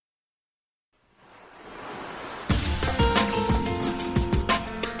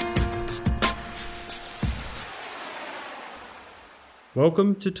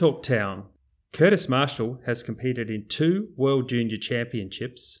Welcome to Talktown. Curtis Marshall has competed in 2 World Junior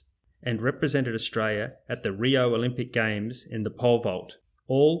Championships and represented Australia at the Rio Olympic Games in the pole vault,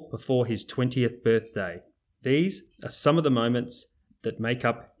 all before his 20th birthday. These are some of the moments that make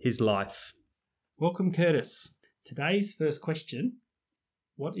up his life. Welcome, Curtis. Today's first question,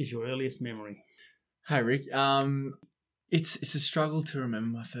 what is your earliest memory? Hi, Rick. It's a struggle to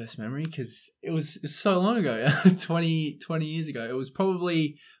remember my first memory because it's so long ago, 20 years ago. It was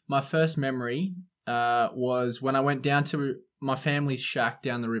probably my first memory was when I went down to my family's shack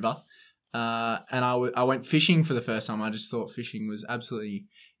down the river, and I went fishing for the first time. I just thought fishing was absolutely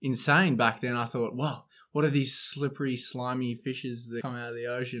insane back then. I thought, wow, what are these slippery, slimy fishes that come out of the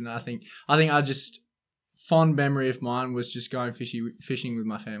ocean? I think I just fond memory of mine was just going fishing with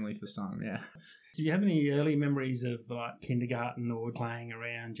my family for the time. Yeah. Do you have any early memories of like kindergarten or playing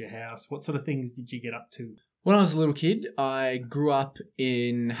around your house? What sort of things did you get up to? When I was a little kid, I grew up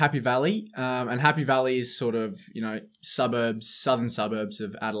in Happy Valley, and Happy Valley is sort of, southern suburbs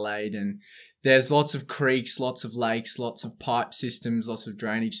of Adelaide, and there's lots of creeks, lots of lakes, lots of pipe systems, lots of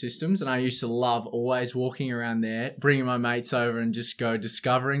drainage systems, and I used to love always walking around there, bringing my mates over and just go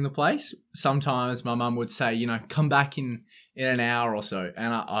discovering the place. Sometimes my mum would say, come back in an hour or so,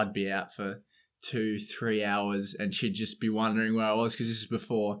 and I'd be out for 2-3 hours, and she'd just be wondering where I was, because this is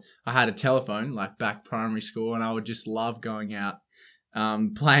before I had a telephone, like back primary school, and I would just love going out,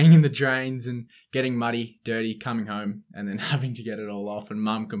 playing in the drains and getting muddy, dirty, coming home, and then having to get it all off, and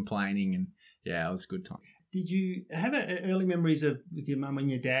mum complaining, and yeah, it was a good time. Did you have early memories with your mum and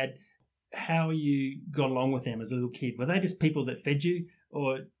your dad, how you got along with them as a little kid? Were they just people that fed you,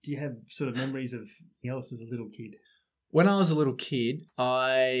 or do you have sort of memories of anything else as a little kid? When I was a little kid,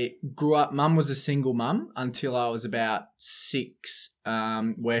 I grew up, mum was a single mum until I was about 6,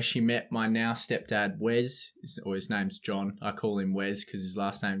 where she met my now stepdad, Wes, or his name's John. I call him Wes because his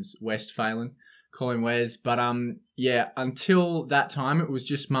last name's Westphalen. Call him Wes. But until that time, it was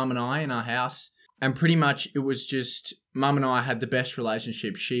just mum and I in our house. And pretty much it was just mum and I had the best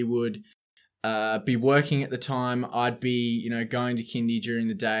relationship. She would be working at the time. I'd be, going to kindy during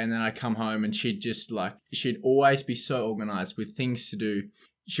the day, and then I'd come home, and she'd always be so organized with things to do.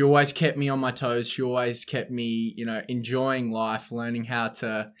 She always kept me on my toes. She always kept me, enjoying life, learning how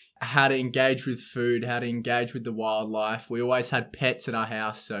to engage with food, how to engage with the wildlife. We always had pets at our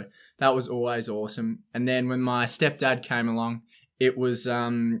house, so that was always awesome. And then when my stepdad came along, it was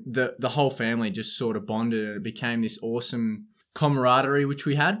the whole family just sort of bonded, and it became this awesome camaraderie which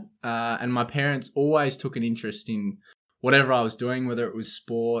we had, and my parents always took an interest in whatever I was doing, whether it was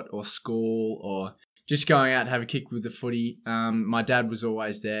sport or school or just going out to have a kick with the footy. My dad was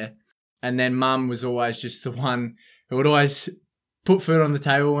always there, and then mum was always just the one who would always put food on the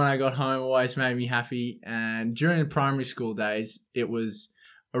table when I got home, always made me happy. And during the primary school days, it was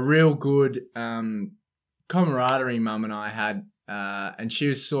a real good camaraderie mum and I had, and she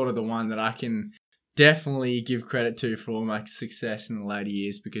was sort of the one that I can definitely give credit to for all my success in the later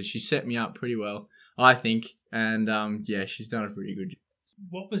years, because she set me up pretty well, I think, and she's done a pretty good job.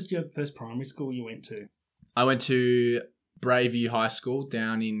 What was your first primary school you went to? I went to Braveview High School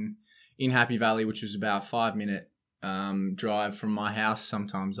down in Happy Valley, which was about a 5-minute drive from my house.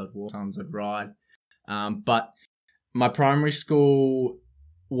 Sometimes I'd walk, sometimes I'd ride, but my primary school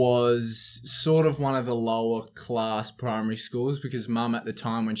was sort of one of the lower class primary schools, because mum at the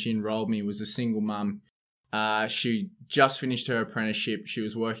time when she enrolled me was a single mum. She just finished her apprenticeship. She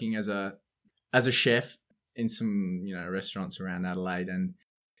was working as a chef in some restaurants around Adelaide, and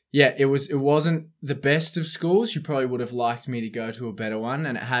it wasn't the best of schools. She probably would have liked me to go to a better one,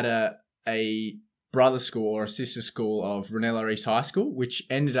 and it had a brother school or a sister school of Ranella East High School, which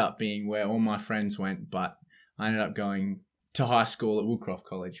ended up being where all my friends went, but I ended up going to high school at Woodcroft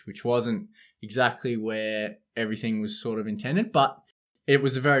College, which wasn't exactly where everything was sort of intended, but it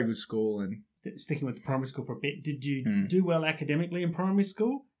was a very good school. And sticking with the primary school for a bit, did you do well academically in primary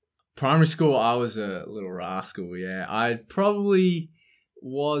school? Primary school, I was a little rascal, yeah. I probably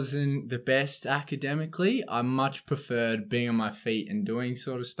wasn't the best academically. I much preferred being on my feet and doing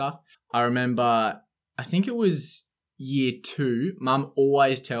sort of stuff. I remember, I think it was year 2, mum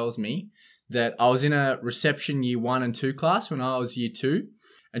always tells me that I was in a reception year 1 and 2 class when I was year 2,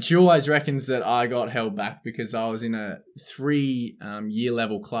 and she always reckons that I got held back because I was in a 3 year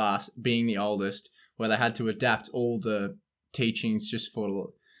level class, being the oldest, where they had to adapt all the teachings just for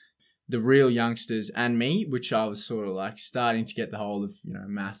the real youngsters and me, which I was sort of like starting to get the hold of,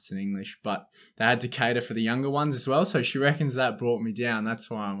 maths and English, but they had to cater for the younger ones as well. So she reckons that brought me down. That's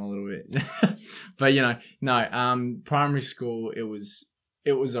why I'm a little bit, but no, primary school, it was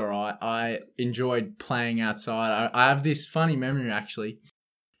It was alright. I enjoyed playing outside. I have this funny memory actually.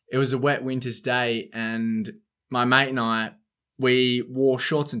 It was a wet winter's day, and my mate and I, we wore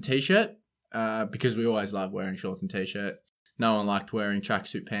shorts and t-shirt because we always loved wearing shorts and t-shirt. No one liked wearing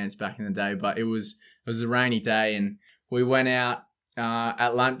tracksuit pants back in the day, but it was a rainy day, and we went out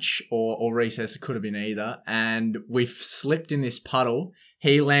at lunch or recess. It could have been either, and we slipped in this puddle.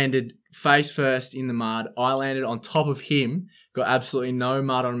 He landed face first in the mud. I landed on top of him. Got absolutely no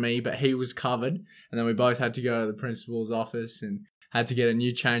mud on me, but he was covered. And then we both had to go to the principal's office and had to get a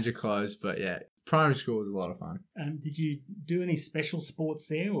new change of clothes. But yeah, primary school was a lot of fun. Did you do any special sports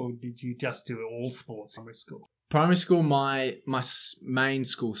there, or did you just do all sports in primary school? Primary school, my main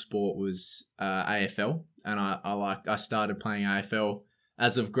school sport was AFL, and I started playing AFL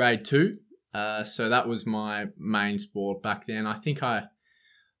as of grade 2. So that was my main sport back then. I think I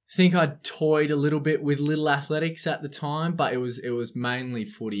toyed a little bit with little athletics at the time, but it was mainly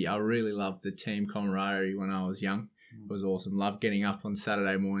footy. I really loved the team camaraderie when I was young. It was awesome. Loved getting up on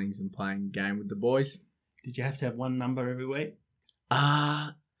Saturday mornings and playing a game with the boys. Did you have to have one number every week?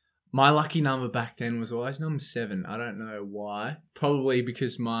 My lucky number back then was always number 7. I don't know why. Probably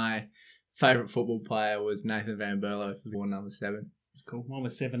because my favourite football player was Nathan Van Berlo, who wore number 7. It's cool. Mine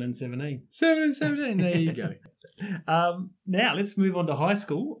was 7 and 17. 7 and 17, there you go. Now let's move on to high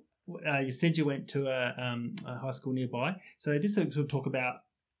school. You said you went to a high school nearby. So just to sort of talk about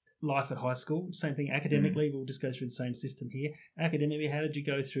life at high school, same thing academically, we'll just go through the same system here. Academically, how did you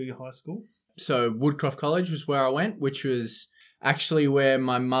go through your high school? So Woodcroft College was where I went, which was actually where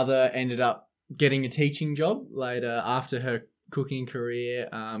my mother ended up getting a teaching job later after her cooking career.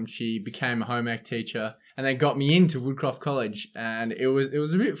 She became a home ec teacher and then got me into Woodcroft College, and it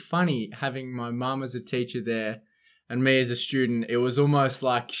was a bit funny having my mum as a teacher there and me as a student. It was almost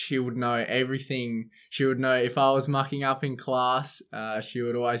like she would know everything. She would know if I was mucking up in class. She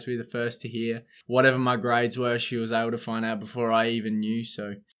would always be the first to hear. Whatever my grades were, she was able to find out before I even knew.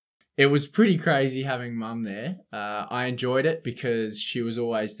 So it was pretty crazy having mum there. I enjoyed it because she was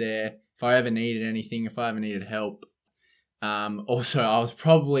always there if I ever needed anything, if I ever needed help. Also, I was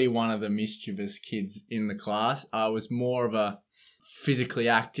probably one of the mischievous kids in the class. I was more of a physically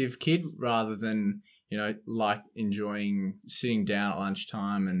active kid rather than, like enjoying sitting down at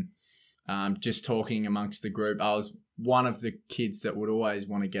lunchtime and just talking amongst the group. I was one of the kids that would always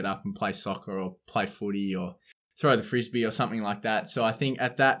want to get up and play soccer or play footy or throw the frisbee or something like that. So I think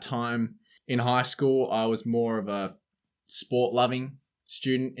at that time in high school, I was more of a sport-loving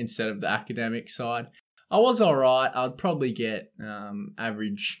student instead of the academic side. I was all right. I'd probably get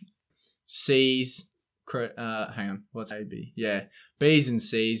average C's. Hang on, what's A, B? Yeah, B's and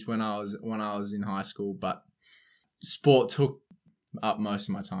C's when I was in high school, but sport took up most of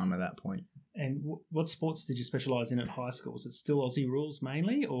my time at that point. And what sports did you specialise in at high school? Was it still Aussie rules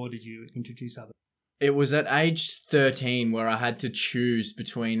mainly, or did you introduce others? It was at age 13 where I had to choose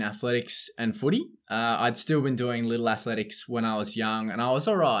between athletics and footy. I'd still been doing little athletics when I was young, and I was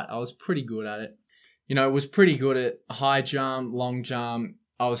all right. I was pretty good at it. Was pretty good at high jump, long jump.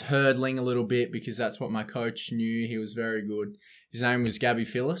 I was hurdling a little bit because that's what my coach knew. He was very good. His name was Gabby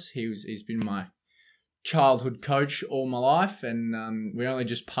Phyllis. He's been my childhood coach all my life, and we only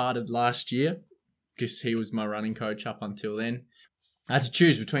just parted last year because he was my running coach up until then. I had to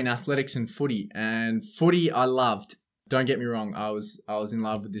choose between athletics and footy, and footy I loved. Don't get me wrong, I was in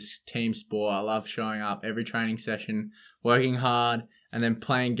love with this team sport. I loved showing up every training session, working hard, and then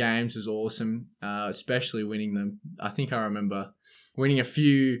playing games was awesome, especially winning them. I think I remember winning a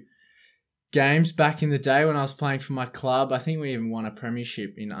few games back in the day when I was playing for my club. I think we even won a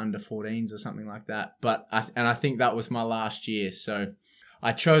premiership in under 14s or something like that. I think that was my last year. So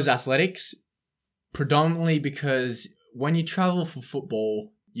I chose athletics predominantly because when you travel for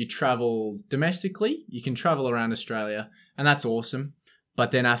football, you travel domestically. You can travel around Australia, and that's awesome.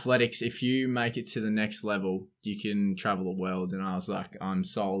 But then athletics, if you make it to the next level, you can travel the world. And I was like, I'm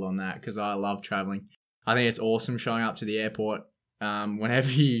sold on that because I love traveling. I think it's awesome showing up to the airport. Whenever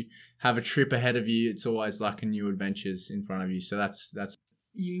you have a trip ahead of you, it's always like a new adventures in front of you. So that's.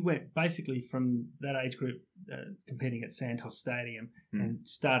 You went basically from that age group competing at Santos Stadium and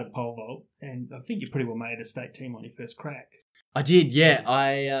started pole vault, and I think you pretty well made a state team on your first crack. I did, yeah.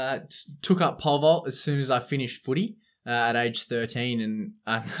 I took up pole vault as soon as I finished footy at age 13,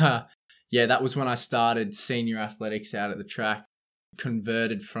 and yeah, that was when I started senior athletics out at the track,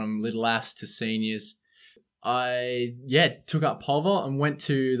 converted from little ass to seniors. I took up pole vault and went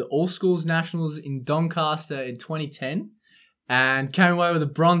to the All Schools Nationals in Doncaster in 2010 and came away with a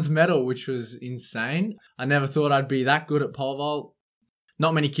bronze medal, which was insane. I never thought I'd be that good at pole vault.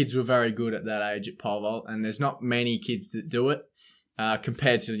 Not many kids were very good at that age at pole vault, and there's not many kids that do it.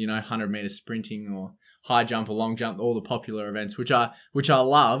 compared to 100-meter sprinting or high jump or long jump, all the popular events, which I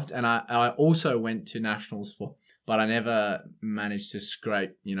loved, and I also went to nationals for, but I never managed to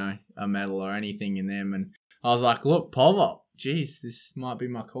scrape a medal or anything in them. And I was like, look, pole vault, geez, this might be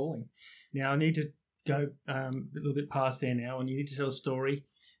my calling. Now I need to go a little bit past there now, and you need to tell a story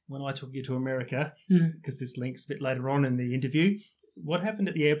when I took you to America, because this links a bit later on in the interview. What happened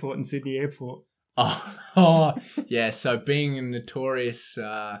at the airport in Sydney Airport? Oh, yeah. So being a notorious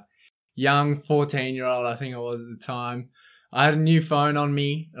young 14-year-old, I think I was at the time, I had a new phone on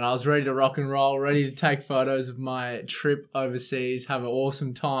me and I was ready to rock and roll, ready to take photos of my trip overseas, have an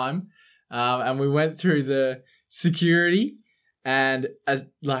awesome time. And we went through the security and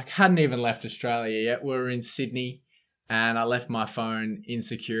hadn't even left Australia yet. We were in Sydney and I left my phone in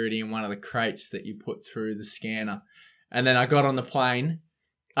security in one of the crates that you put through the scanner. And then I got on the plane.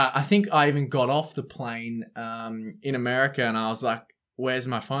 I think I even got off the plane in America and I was like, where's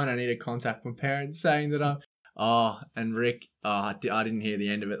my phone? I need to contact my parents saying that and Rick, I didn't hear the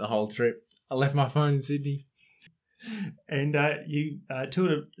end of it the whole trip. I left my phone in Sydney. And you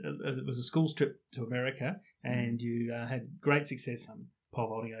toured, it was a school's trip to America, and you had great success pole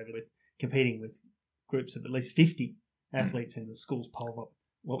vaulting over with, competing with groups of at least 50 athletes in the school's pole vault.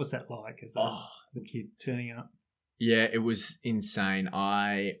 What was that like as the kid turning up? Yeah, it was insane.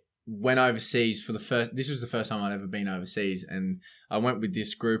 I went overseas this was the first time I'd ever been overseas, and I went with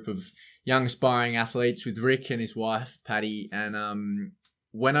this group of young aspiring athletes with Rick and his wife Patty, and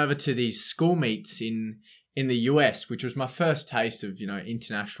went over to these school meets in the US, which was my first taste of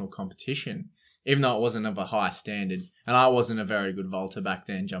international competition, even though it wasn't of a high standard, and I wasn't a very good vaulter back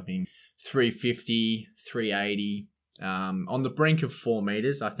then, jumping 350, 380, on the brink of 4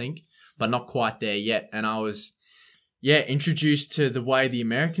 meters, I think, but not quite there yet. And I was introduced to the way the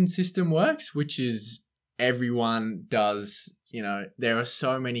American system works, which is everyone does, there are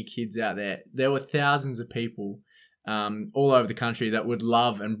so many kids out there. There were thousands of people all over the country that would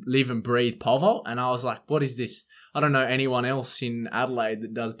love and live and breathe pole vault. And I was like, what is this? I don't know anyone else in Adelaide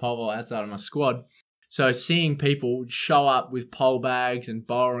that does pole vault outside of my squad. So seeing people show up with pole bags and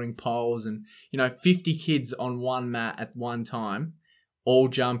borrowing poles and, 50 kids on one mat at one time, all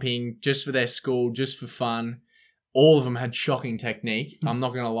jumping just for their school, just for fun. All of them had shocking technique. I'm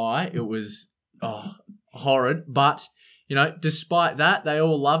not going to lie. It was horrid. But, despite that, they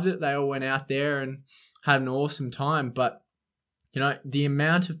all loved it. They all went out there and had an awesome time. But, the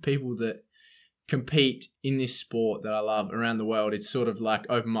amount of people that compete in this sport that I love around the world, it's sort of like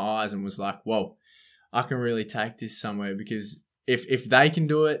opened my eyes and was like, whoa, I can really take this somewhere, because if they can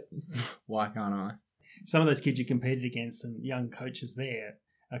do it, why can't I? Some of those kids you competed against and young coaches there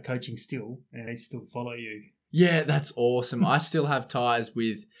are coaching still, and they still follow you. Yeah, that's awesome. I still have ties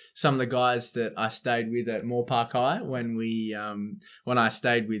with some of the guys that I stayed with at Moore Park High when I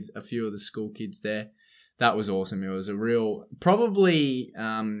stayed with a few of the school kids there. That was awesome. It was a real, probably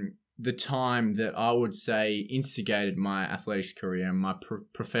the time that I would say instigated my athletics career and my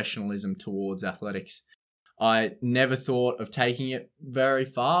professionalism towards athletics. I never thought of taking it very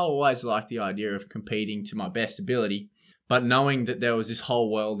far. I always liked the idea of competing to my best ability. But knowing that there was this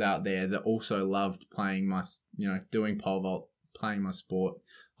whole world out there that also loved playing my, doing pole vault, playing my sport,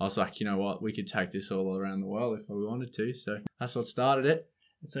 I was like, you know what, we could take this all around the world if we wanted to. So that's what started it.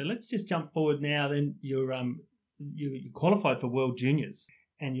 So let's just jump forward now. Then you qualified for World Juniors,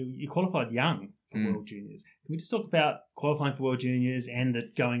 and you qualified young for World Juniors. Can we just talk about qualifying for World Juniors and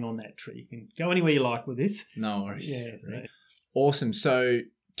going on that tree? You can go anywhere you like with this. No worries. Yeah. So. Awesome. So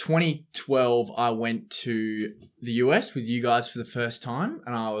 2012, I went to the US with you guys for the first time,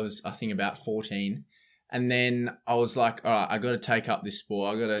 and I was, I think, about 14. And then I was like, all right, I got to take up this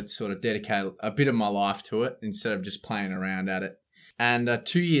sport. I got to sort of dedicate a bit of my life to it instead of just playing around at it. And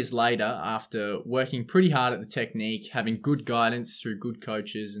 2 years later, after working pretty hard at the technique, having good guidance through good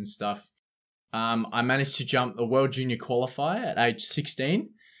coaches and stuff, I managed to jump the World Junior Qualifier at age 16.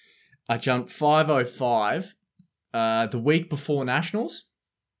 I jumped 5:05 the week before Nationals,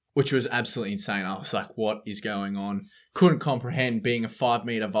 which was absolutely insane. I was like, what is going on? Couldn't comprehend being a 5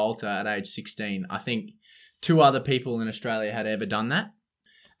 meter vaulter at age 16. I think 2 other people in Australia had ever done that.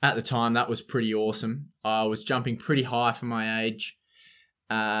 At the time, that was pretty awesome. I was jumping pretty high for my age.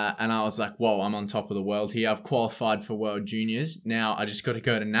 And I was like, whoa, I'm on top of the world here. I've qualified for World Juniors. Now I just got to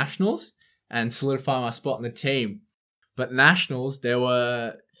go to Nationals and solidify my spot in the team. But Nationals, there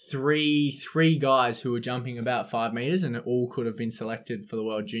were three guys who were jumping about 5 meters, and it all could have been selected for the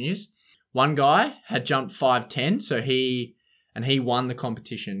World Juniors. One guy had jumped 5:10, so he won the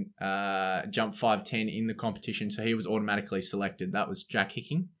competition, jumped 5:10 in the competition, so he was automatically selected. That was Jack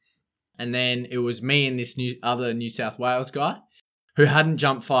Hicking. And then it was me and this other New South Wales guy. who hadn't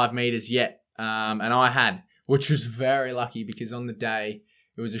jumped 5 meters yet, and I had, which was very lucky because on the day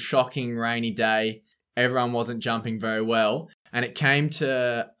it was a shocking rainy day. Everyone wasn't jumping very well, and it came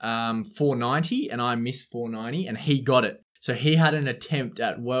to 490, and I missed 490, and he got it. So he had an attempt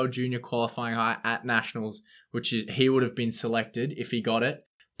at World Junior qualifying height at Nationals, which is he would have been selected if he got it,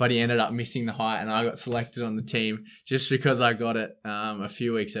 but he ended up missing the height, and I got selected on the team just because I got it a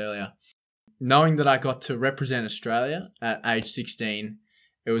few weeks earlier. Knowing that I got to represent Australia at age 16,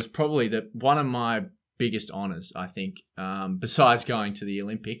 it was probably one of my biggest honours, I think, besides going to the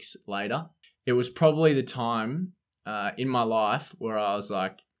Olympics later. It was probably the time in my life where I was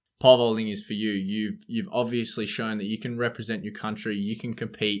like, pole vaulting is for you. You've obviously shown that you can represent your country. You can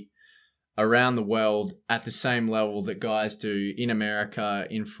compete around the world at the same level that guys do in America,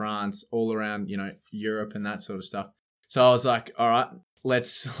 in France, all around, Europe and that sort of stuff. So I was like, all right,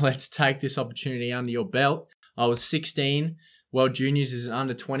 let's take this opportunity under your belt. I was 16. World Juniors is an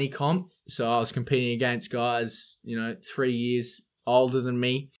under 20 comp. So I was competing against guys, 3 years older than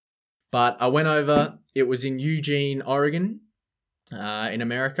me. But I went over, it was in Eugene, Oregon, in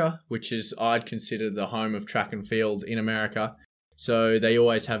America, which is, I'd consider the home of track and field in America. So they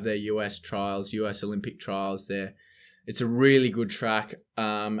always have their US trials, US Olympic trials there. It's a really good track.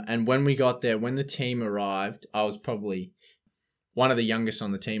 And when we got there, when the team arrived, I was probably one of the youngest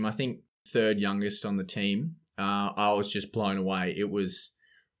on the team. I think third youngest on the team. I was just blown away. It was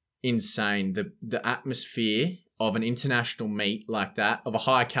insane. The atmosphere of an international meet like that, of a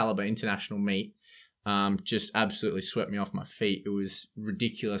high caliber international meet, just absolutely swept me off my feet. It was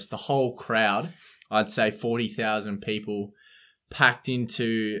ridiculous. The whole crowd, I'd say 40,000 people packed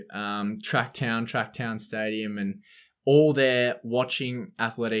into Tracktown Stadium, and all there watching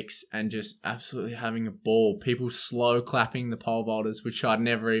athletics and just absolutely having a ball. People slow clapping the pole vaulters, which I'd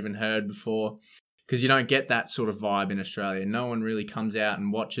never even heard before, because you don't get that sort of vibe in Australia. No one really comes out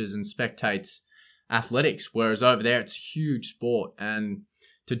and watches and spectates athletics, whereas over there it's a huge sport. And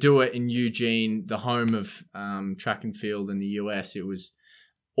to do it in Eugene, the home of track and field in the US, it was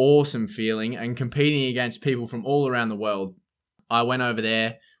awesome feeling, and competing against people from all around the world. I went over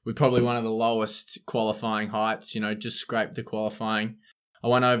there with probably one of the lowest qualifying heights, just scraped the qualifying. I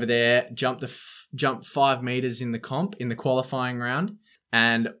went over there, jumped 5 meters in the comp in the qualifying round,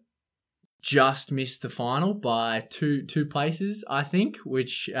 and just missed the final by two places, I think,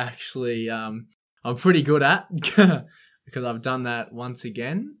 which actually I'm pretty good at because I've done that once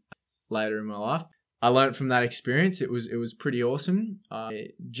again later in my life. I learned from that experience. It was pretty awesome. I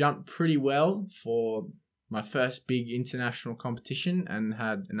jumped pretty well for my first big international competition and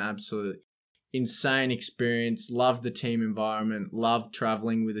had an absolute insane experience. Loved the team environment, loved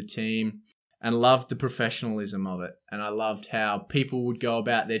traveling with a team, and loved the professionalism of it. And I loved how people would go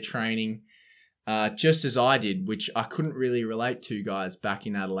about their training just as I did, which I couldn't really relate to guys back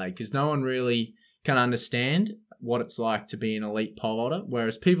in Adelaide, because no one really can understand what it's like to be an elite pole vaulter.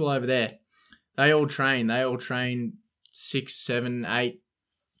 Whereas people over there, they all train 6, 7, 8,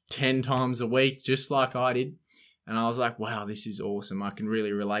 10 times a week, just like I did. And I was like, wow, this is awesome. I can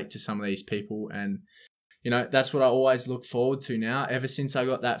really relate to some of these people. And, that's what I always look forward to now. Ever since I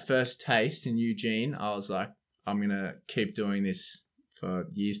got that first taste in Eugene, I was like, I'm going to keep doing this for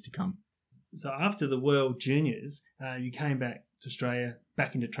years to come. So after the World Juniors, you came back to Australia,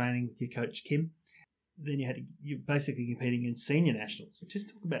 back into training with your coach, Kim. Then you're basically competing in senior nationals. Just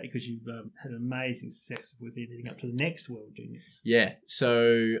talk about it, because you've had amazing success with it leading up to the next World Juniors. Yeah,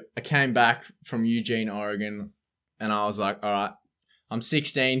 so I came back from Eugene, Oregon, and I was like, all right, I'm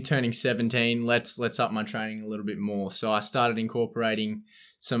 16, turning 17. Let's up my training a little bit more. So I started incorporating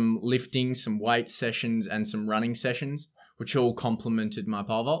some lifting, some weight sessions, and some running sessions, which all complemented my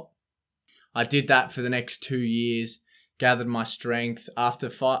pole vault. I did that for the next 2 years, gathered my strength.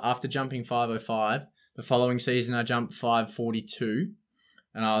 After jumping 505, the following season I jumped 542,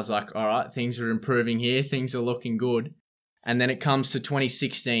 and I was like, all right, things are improving here, things are looking good. And then it comes to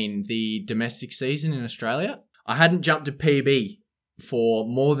 2016, the domestic season in Australia. I hadn't jumped a PB for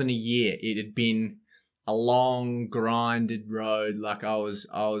more than a year. It had been a long, grinded road. Like I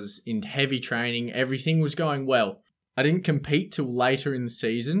was in heavy training. Everything was going well. I didn't compete till later in the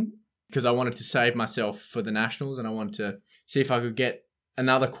season, because I wanted to save myself for the Nationals, and I wanted to see if I could get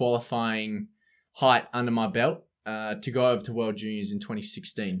another qualifying height under my belt to go over to World Juniors in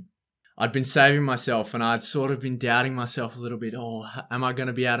 2016. I'd been saving myself, and I'd sort of been doubting myself a little bit. Oh, am I going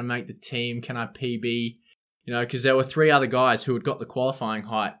to be able to make the team? Can I PB? Because there were 3 other guys who had got the qualifying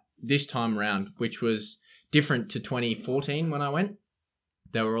height this time around, which was different to 2014 when I went.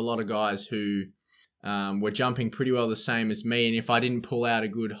 There were a lot of guys who were jumping pretty well the same as me, and if I didn't pull out a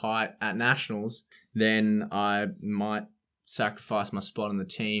good height at Nationals, then I might sacrifice my spot on the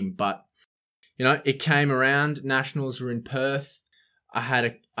team. But, it came around. Nationals were in Perth. I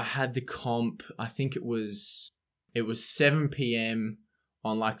had the comp. I think it was 7 p.m.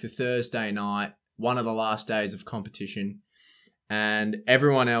 on like the Thursday night, one of the last days of competition. And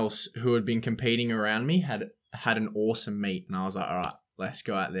everyone else who had been competing around me had an awesome meet. And I was like, all right, let's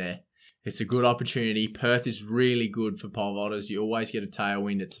go out there. It's a good opportunity. Perth is really good for pole vaulters. You always get a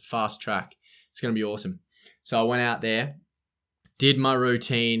tailwind. It's a fast track. It's going to be awesome. So I went out there, did my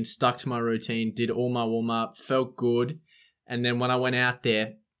routine, stuck to my routine, did all my warm-up, felt good. And then when I went out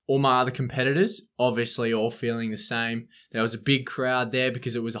there, all my other competitors, obviously all feeling the same. There was a big crowd there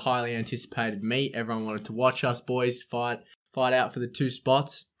because it was a highly anticipated meet. Everyone wanted to watch us boys fight out for the 2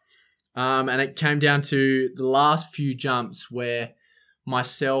 spots. And it came down to the last few jumps where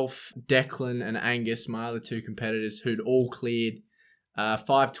myself, Declan and Angus, my other 2 competitors, who'd all cleared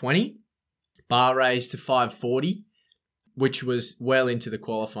 520, bar raised to 540, which was well into the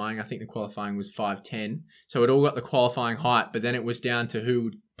qualifying. I think the qualifying was 510. So it all got the qualifying height, but then it was down to who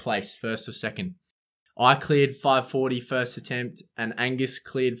would place first or second. I cleared 540 first attempt, and Angus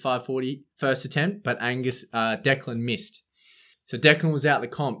cleared 540 first attempt, but Declan missed. So Declan was out the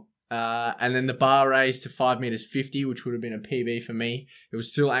comp. And then the bar raised to 5 meters 50, which would have been a PB for me. It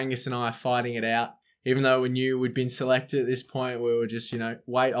was still Angus and I fighting it out. Even though we knew we'd been selected at this point, we were just,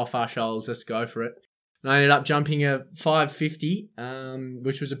 weight off our shoulders, let's go for it. And I ended up jumping a 550,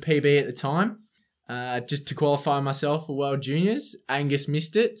 which was a PB at the time, just to qualify myself for World Juniors. Angus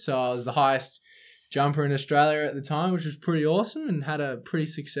missed it, so I was the highest jumper in Australia at the time, which was pretty awesome, and had a pretty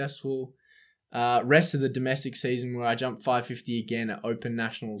successful rest of the domestic season where I jumped 550 again at Open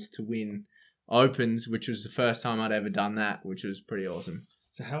Nationals to win Opens, which was the first time I'd ever done that, which was pretty awesome.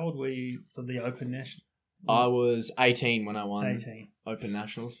 So how old were you for the Open National? I was 18 when I won 18. Open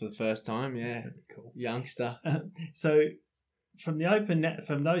Nationals for the first time, yeah. Pretty cool. Youngster. So from the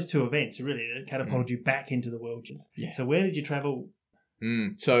from those 2 events, really, it catapulted you back into the World Juniors. Yeah. So where did you travel?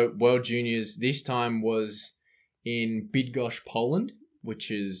 So World Juniors this time was in Bydgoszcz, Poland,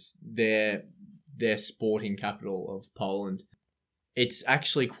 which is their sporting capital of Poland. It's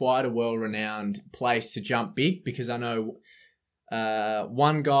actually quite a well-renowned place to jump big, because I know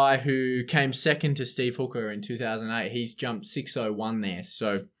one guy who came second to Steve Hooker in 2008, he's jumped 601 there.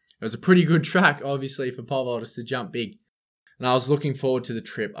 So it was a pretty good track, obviously, for pole vaulters to jump big. And I was looking forward to the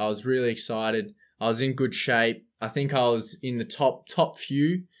trip. I was really excited. I was in good shape. I think I was in the top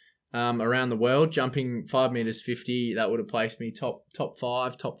few around the world, jumping 5 meters 50. That would have placed me top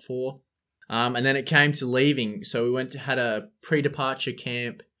 5, top 4. And then it came to leaving. So we had a pre-departure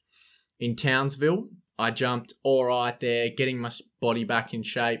camp in Townsville. I jumped all right there, getting my body back in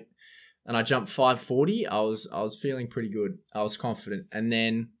shape. And I jumped 540. I was feeling pretty good. I was confident. And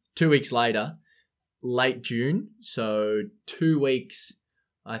then 2 weeks later, late June, so 2 weeks,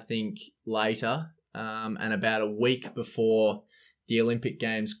 I think, later, and about a week before the Olympic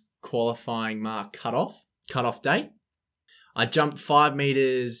Games qualifying mark cutoff date, I jumped 5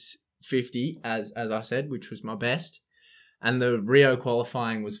 meters 50, as I said, which was my best, and the Rio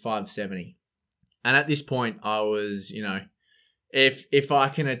qualifying was 570. And at this point, I was, if I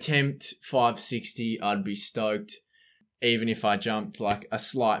can attempt 560, I'd be stoked. Even if I jumped like a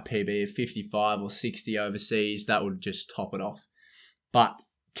slight PB of 55 or 60 overseas, that would just top it off. But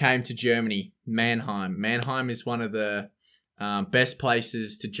came to Germany, Mannheim. Mannheim is one of the best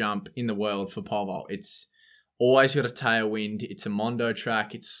places to jump in the world for pole vault. It's always got a tailwind. It's a Mondo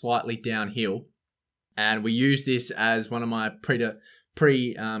track. It's slightly downhill. And we use this as one of my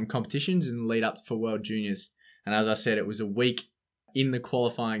competitions in the lead up for World Juniors. And as I said, it was a week in the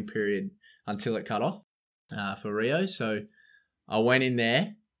qualifying period until it cut off for Rio. So I went in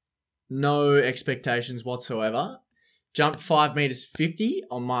there, no expectations whatsoever. Jumped 5 meters 50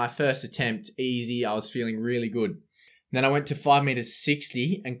 on my first attempt, easy. I was feeling really good. Then I went to 5 meters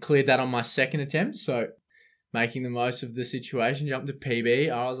 60 and cleared that on my second attempt. So making the most of the situation, jumped to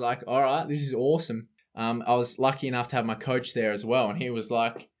PB. I was like, all right, this is awesome. I was lucky enough to have my coach there as well. And he was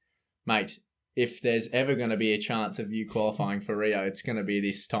like, mate, if there's ever going to be a chance of you qualifying for Rio, it's going to be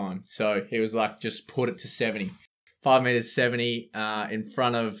this time. So he was like, just put it to 70. 5 meters 70 in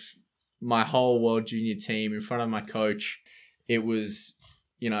front of my whole World Junior team, in front of my coach. It was,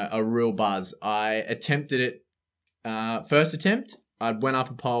 a real buzz. I attempted it. First attempt, I went up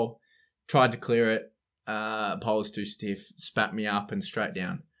a pole, tried to clear it. Pole was too stiff, spat me up and straight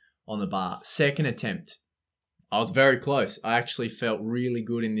down on the bar. Second attempt, I was very close. I actually felt really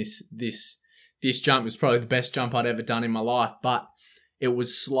good in this jump. It was probably the best jump I'd ever done in my life, but it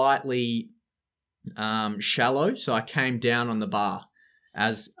was slightly shallow, so I came down on the bar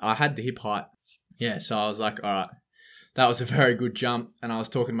as I had the hip height. Yeah, so I was like, all right. that was a very good jump. And I was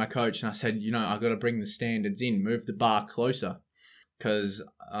talking to my coach and I said, I got to bring the standards in, move the bar closer, because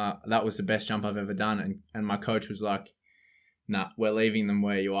that was the best jump I've ever done. And my coach was like, nah, we're leaving them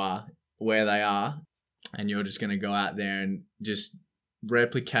where they are, and you're just going to go out there and just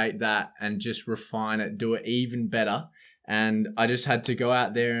replicate that and just refine it, do it even better. And I just had to go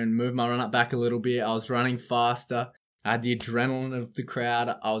out there and move my run up back a little bit. I was running faster. I had the adrenaline of the crowd.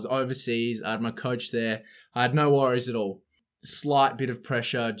 I was overseas. I had my coach there. I had no worries at all. Slight bit of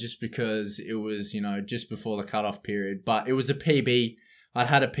pressure just because it was, just before the cutoff period. But it was a PB. I'd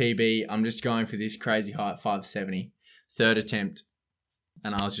had a PB. I'm just going for this crazy height, 570. Third attempt.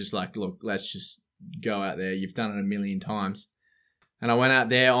 And I was just like, look, let's just go out there. You've done it a million times. And I went out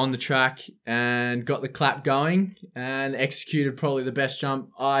there on the track and got the clap going and executed probably the best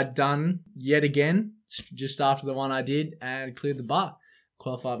jump I'd done yet again, just after the one I did, and cleared the bar.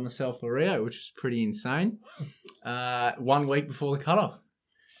 Qualified myself for Rio, which was pretty insane. 1 week before the cutoff.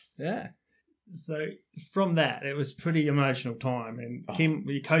 Yeah. So from that, it was pretty emotional time. And Kim,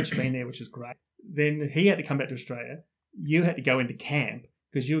 your coach being there, which was great. Then he had to come back to Australia. You had to go into camp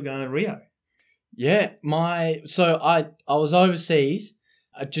because you were going to Rio. Yeah, so I was overseas,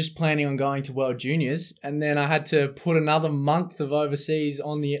 just planning on going to World Juniors, and then I had to put another month of overseas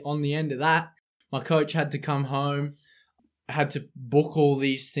on the end of that. My coach had to come home. I had to book all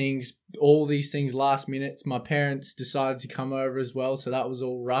these things last minute. My parents decided to come over as well, so that was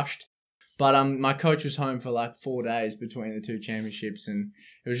all rushed. But my coach was home for like 4 days between the two championships, and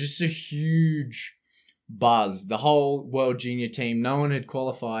it was just a huge buzz. The whole World Junior team, no one had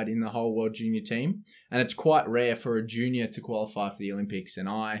qualified in the whole World Junior team, and it's quite rare for a junior to qualify for the Olympics, and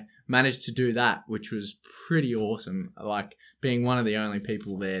I managed to do that, which was pretty awesome. Like being one of the only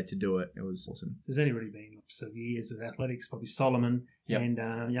people there to do it, it was awesome. There's only really been sort of years of athletics, probably Solomon and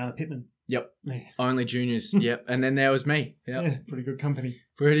Yana Pittman. Yep. Yeah. Only juniors. Yep. And then there was me. Yep. Yeah, pretty good company.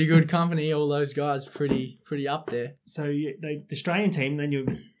 Pretty good company. All those guys pretty up there. So the Australian team, then you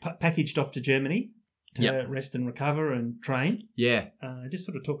packaged off to Germany to rest and recover and train. Yeah. Just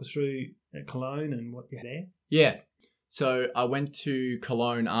sort of talk us through Cologne and what you had there. Yeah. So I went to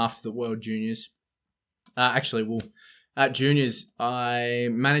Cologne after the World Juniors. At Juniors, I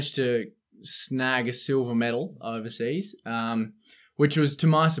managed to snag a silver medal overseas, which was to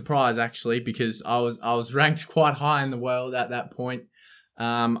my surprise actually, because I was ranked quite high in the world at that point.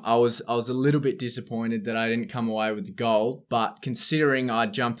 I was a little bit disappointed that I didn't come away with the gold, but considering I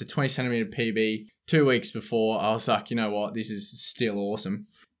jumped a 20 centimeter PB 2 weeks before, I was like, you know what, this is still awesome.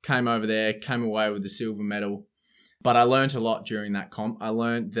 Came over there, came away with the silver medal. But I learned a lot during that comp. I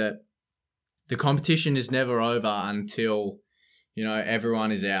learned that the competition is never over until,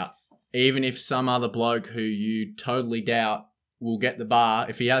 everyone is out. Even if some other bloke who you totally doubt will get the bar,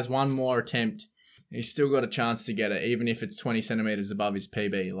 if he has one more attempt, he's still got a chance to get it, even if it's 20 centimeters above his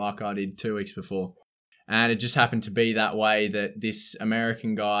PB, like I did 2 weeks before. And it just happened to be that way, that this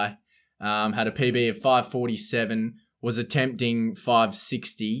American guy had a PB of 547, was attempting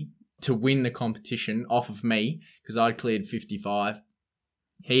 560 to win the competition off of me, because I'd cleared 55.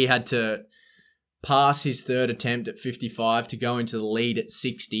 He had to pass his third attempt at 55 to go into the lead at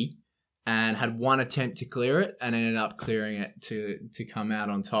 60, and had one attempt to clear it, and ended up clearing it to come out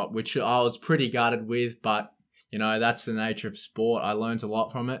on top, which I was pretty gutted with, but that's the nature of sport. I learned a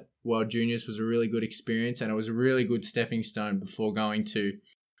lot from it. World Juniors was a really good experience, and it was a really good stepping stone before going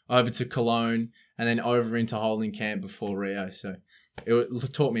over to Cologne, and then over into holding camp before Rio. So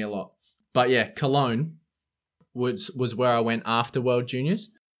it taught me a lot. But yeah, Cologne was where I went after World Juniors.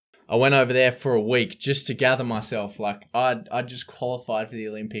 I went over there for a week just to gather myself. Like I'd just qualified for the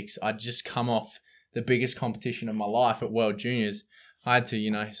Olympics. I'd just come off the biggest competition of my life at World Juniors. I had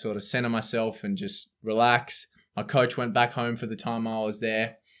to, sort of center myself and just relax. My coach went back home for the time I was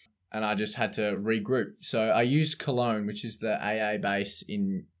there, and I just had to regroup. So I used Cologne, which is the AA base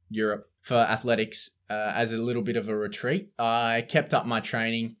in Europe, for athletics as a little bit of a retreat. I kept up my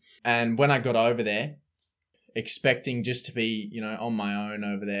training, and when I got over there, expecting just to be, on my own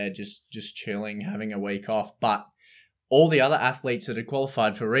over there, just chilling, having a week off. But all the other athletes that had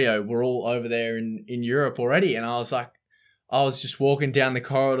qualified for Rio were all over there in Europe already. And I was just walking down the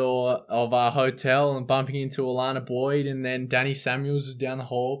corridor of our hotel and bumping into Alana Boyd, and then Danny Samuels was down the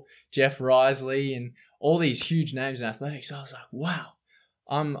hall, Jeff Risley, and all these huge names in athletics. I was like, wow,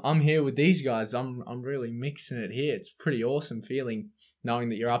 I'm here with these guys. I'm really mixing it here. It's a pretty awesome feeling, knowing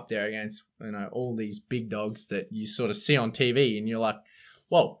that you're up there against, all these big dogs that you sort of see on TV, and you're like,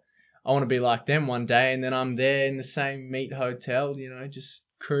 whoa, I want to be like them one day. And then I'm there in the same meat hotel, just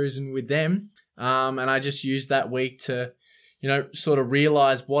cruising with them. And I just used that week to, sort of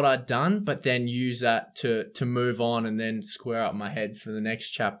realize what I'd done, but then use that to move on and then square up my head for the next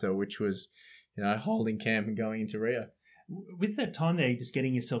chapter, which was, holding camp and going into Rio. With that time there, just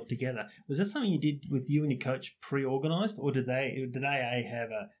getting yourself together, was that something you did with you and your coach pre-organised, or did AA have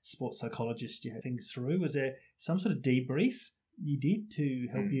a sports psychologist you had things through? Was there some sort of debrief you did to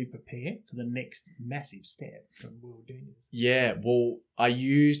help you prepare for the next massive step from World Juniors? Yeah, well, I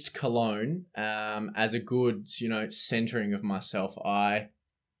used Cologne as a good, centering of myself. I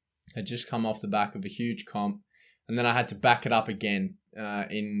had just come off the back of a huge comp, and then I had to back it up again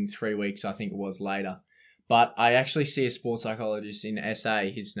in 3 weeks, I think it was, later. But I actually see a sports psychologist in SA.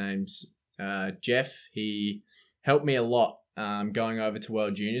 His name's Jeff. He helped me a lot going over to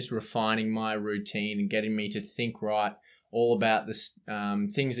World Juniors, refining my routine and getting me to think right, all about the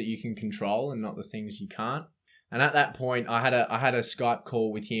things that you can control and not the things you can't. And at that point, I had a Skype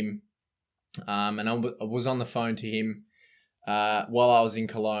call with him, and I was on the phone to him while I was in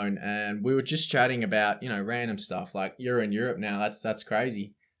Cologne, and we were just chatting about random stuff like, you're in Europe now. That's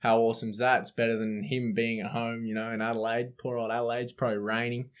crazy. How awesome's that? It's better than him being at home, in Adelaide. Poor old Adelaide's probably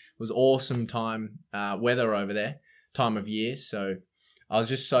raining. It was awesome weather over there, time of year. So I was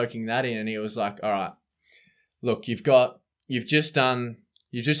just soaking that in, and he was like, all right, look, you've just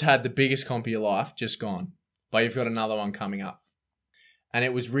had the biggest comp of your life just gone, but you've got another one coming up. And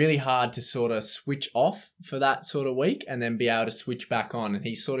it was really hard to sort of switch off for that sort of week and then be able to switch back on. And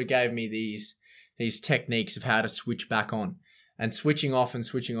he sort of gave me these techniques of how to switch back on. And switching off and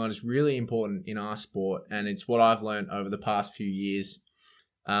switching on is really important in our sport, and it's what I've learned over the past few years.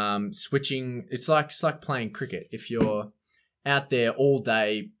 Switching, it's like playing cricket. If you're out there all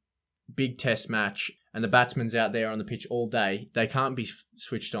day, big test match, and the batsman's out there on the pitch all day, they can't be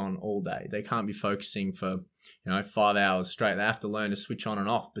switched on all day. They can't be focusing for 5 hours straight. They have to learn to switch on and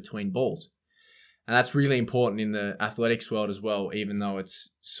off between balls. And that's really important in the athletics world as well, even though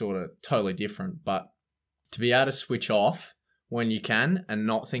it's sort of totally different. But to be able to switch off when you can and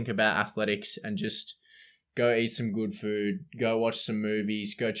not think about athletics and just go eat some good food, go watch some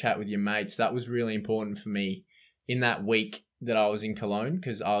movies, go chat with your mates. That was really important for me in that week that I was in Cologne,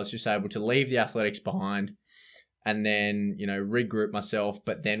 because I was just able to leave the athletics behind and then, regroup myself.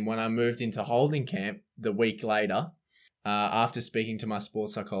 But then when I moved into holding camp the week later, after speaking to my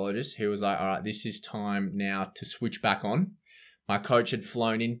sports psychologist, he was like, all right, this is time now to switch back on. My coach had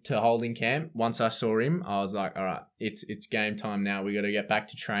flown into holding camp. Once I saw him, I was like, all right, it's game time now. We got to get back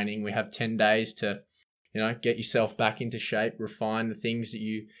to training. We have 10 days to, get yourself back into shape, refine the things that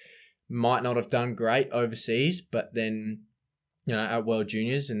you might not have done great overseas, but then, at World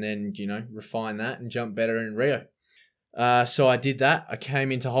Juniors, and then, refine that and jump better in Rio. So I did that. I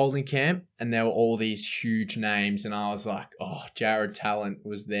came into holding camp, and there were all these huge names, and I was like, oh, Jared Talent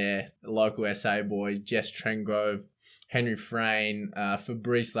was there, the local SA boys, Jess Trengrove, Henry Frayne,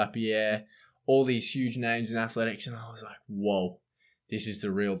 Fabrice Lapierre, all these huge names in athletics, and I was like, whoa, this is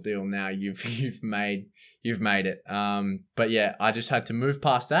the real deal now. You've made it. But yeah, I just had to move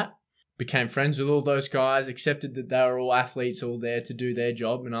past that. Became friends with all those guys, accepted that they were all athletes, all there to do their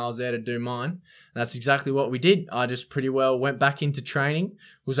job, and I was there to do mine. And that's exactly what we did. I just pretty well went back into training,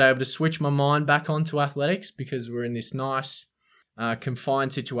 was able to switch my mind back onto athletics because we're in this nice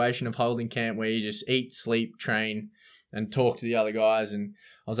confined situation of holding camp where you just eat, sleep, train, and talk to the other guys, and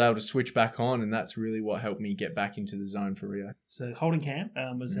I was able to switch back on, and that's really what helped me get back into the zone for Rio. So holding camp,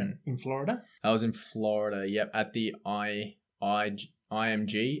 was that in Florida? I was in Florida, yep, at the IMG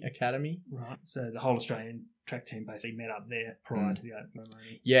Academy. Right, so the whole Australian track team basically met up there prior to the open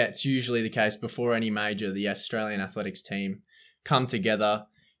ceremony. Yeah, it's usually the case before any major. The Australian athletics team come together,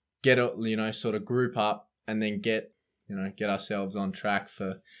 get sort of group up, and then get ourselves on track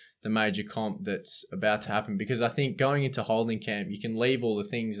for the major comp that's about to happen. Because I think going into holding camp, you can leave all the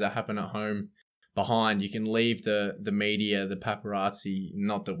things that happen at home behind. You can leave the media, the paparazzi,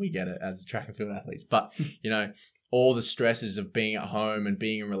 not that we get it as track and field athletes, but all the stresses of being at home and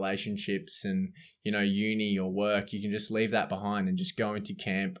being in relationships and uni or work. You can just leave that behind and just go into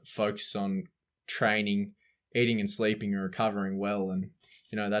camp, focus on training, eating and sleeping and recovering well, and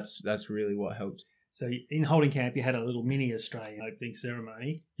that's really what helps. So in holding camp, you had a little mini Australian opening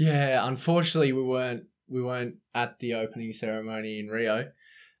ceremony. Yeah, unfortunately, we weren't at the opening ceremony in Rio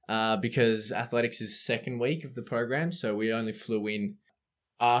because athletics is second week of the program, so we only flew in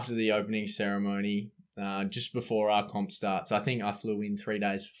after the opening ceremony, just before our comp starts. I think I flew in 3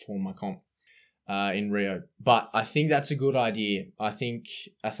 days before my comp in Rio, but I think that's a good idea. I think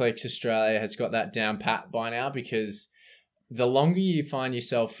Athletics Australia has got that down pat by now, because the longer you find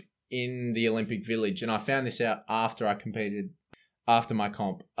yourself in the Olympic Village, and I found this out after I competed, after my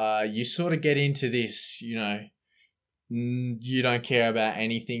comp, you sort of get into this, You don't care about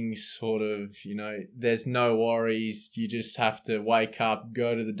anything sort of, there's no worries. You just have to wake up,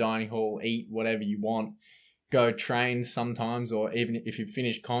 go to the dining hall, eat whatever you want, go train sometimes, or even if you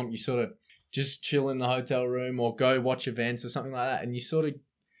finish comp, you sort of just chill in the hotel room or go watch events or something like that. And you sort of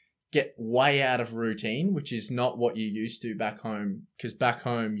get way out of routine, which is not what you used to back home. Because back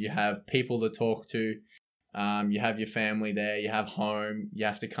home, you have people to talk to. You have your family there. You have home. You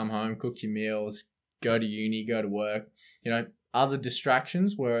have to come home, cook your meals, go to uni, go to work. Other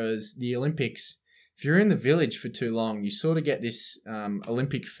distractions. Whereas the Olympics, if you're in the village for too long, you sort of get this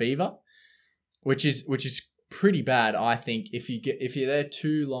Olympic fever, which is pretty bad, I think. If you're there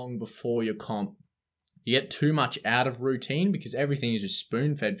too long before your comp, you get too much out of routine because everything is just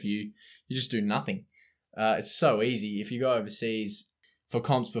spoon fed for you. You just do nothing. It's so easy. If you go overseas for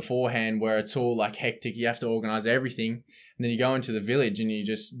comps beforehand where it's all like hectic, you have to organize everything, and then you go into the village and you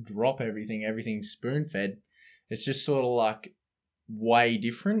just drop everything. Everything's spoon fed. It's just sort of like way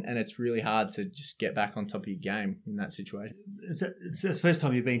different, and it's really hard to just get back on top of your game in that situation. It's the first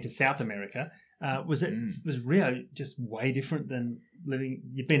time you've been to South America. Was Rio just way different than living?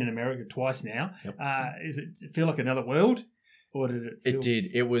 You've been in America twice now. Yep. Does it feel like another world, or did it? It did.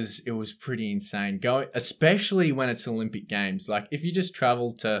 It was pretty insane. Especially when it's Olympic Games. Like if you just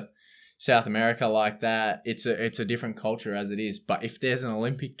travel to South America like that, it's a different culture as it is. But if there's an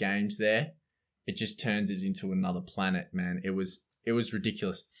Olympic Games there, it just turns it into another planet, man. It was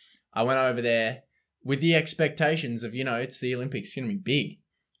ridiculous. I went over there with the expectations of, it's the Olympics, it's going to be big.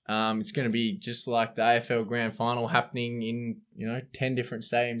 It's going to be just like the AFL Grand Final happening in, 10 different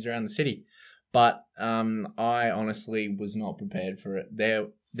stadiums around the city. But I honestly was not prepared for it.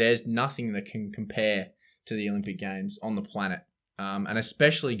 There's nothing that can compare to the Olympic Games on the planet. And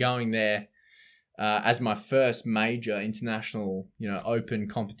especially going there as my first major international, open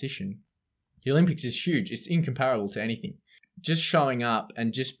competition. The Olympics is huge. It's incomparable to anything. Just showing up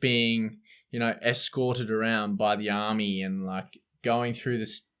and just being, escorted around by the army and like going through the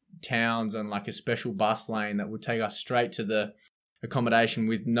towns on like a special bus lane that would take us straight to the accommodation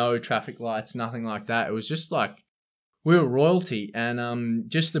with no traffic lights, nothing like that. It was just like we were royalty, and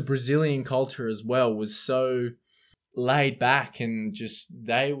just the Brazilian culture as well was so laid back, and just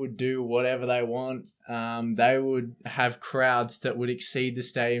they would do whatever they want. They would have crowds that would exceed the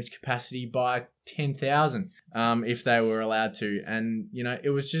stadium's capacity by 10,000 if they were allowed to. And,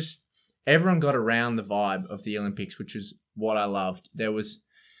 it was just everyone got around the vibe of the Olympics, which was what I loved. There was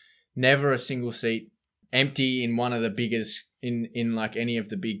never a single seat empty in one of the biggest, in like any of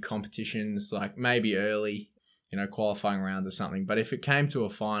the big competitions, like maybe early, qualifying rounds or something. But if it came to a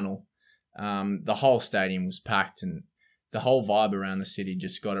final, the whole stadium was packed, and the whole vibe around the city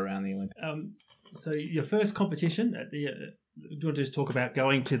just got around the Olympics. So your first competition at the, do you want to just talk about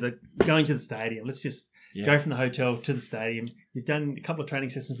going to the stadium? Let's just go from the hotel to the stadium. You've done a couple of training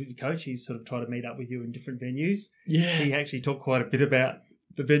sessions with your coach. He's sort of tried to meet up with you in different venues. Yeah. He actually talked quite a bit about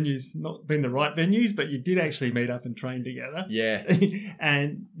the venues not being the right venues, but you did actually meet up and train together. Yeah.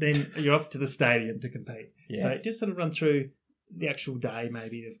 And then you're off to the stadium to compete. Yeah. So just sort of run through the actual day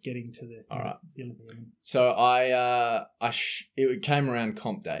maybe of getting to the Olympic. So it came around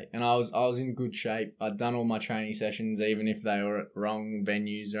comp day, and I was in good shape. I'd done all my training sessions, even if they were at wrong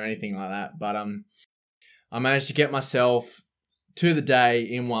venues or anything like that. But I managed to get myself to the day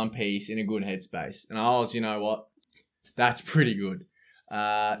in one piece in a good headspace, and I was, you know what, that's pretty good.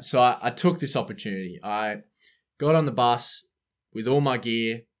 So I took this opportunity. I got on the bus with all my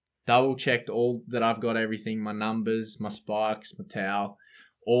gear, double checked all that I've got everything, my numbers, my spikes, my towel,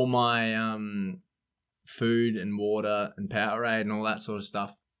 all my food and water and Powerade and all that sort of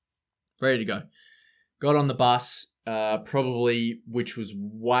stuff. Ready to go. Got on the bus, probably, which was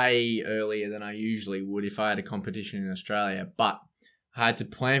way earlier than I usually would if I had a competition in Australia, but I had to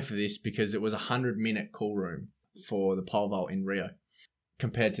plan for this because it was a 100-minute call room for the pole vault in Rio,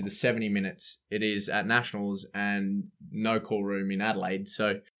 compared to the 70 minutes it is at Nationals and no call room in Adelaide.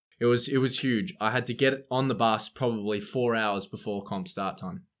 So it was huge. I had to get on the bus probably 4 hours before comp start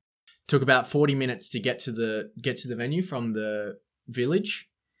time. Took about 40 minutes to get to the venue from the village.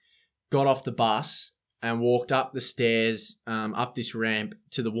 Got off the bus and walked up the stairs, up this ramp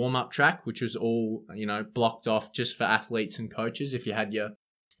to the warm-up track, which was all, blocked off just for athletes and coaches if you had your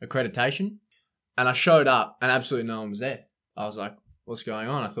accreditation. And I showed up and absolutely no one was there. I was like, what's going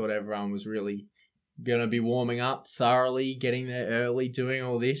on? I thought everyone was really going to be warming up thoroughly, getting there early, doing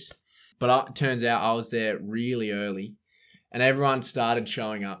all this. But it turns out I was there really early, and everyone started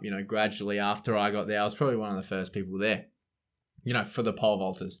showing up, gradually after I got there. I was probably one of the first people there, for the pole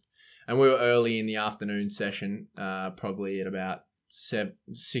vaulters. And we were early in the afternoon session, probably at about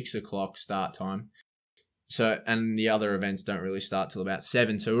 6 o'clock start time. and the other events don't really start till about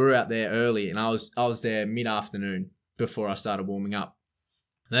 7. So we were out there early, and I was there mid-afternoon before I started warming up.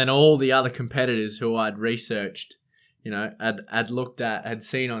 And then all the other competitors who I'd researched, had looked at, had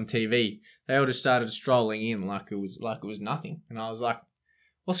seen on TV, they all just started strolling in like it was nothing. And I was like,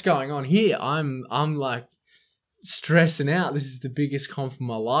 what's going on here? I'm like stressing out. This is the biggest comp of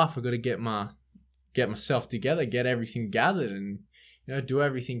my life. I've got to get myself together, get everything gathered, and do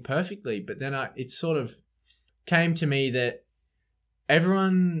everything perfectly. But then it sort of came to me that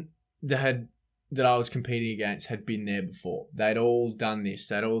everyone that I was competing against had been there before. They'd all done this.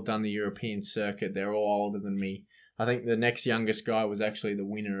 They'd all done the European circuit. They're all older than me. I think the next youngest guy was actually the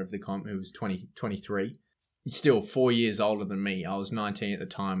winner of the comp, who was 23. He's still 4 years older than me. I was 19 at the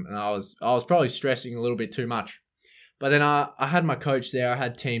time, and I was probably stressing a little bit too much. But then I had my coach there. I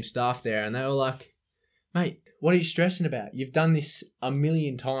had team staff there, and they were like, mate, what are you stressing about? You've done this a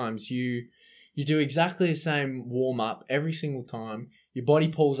million times. You do exactly the same warm-up every single time. Your body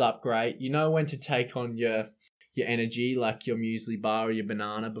pulls up great. You know when to take on your energy, like your muesli bar or your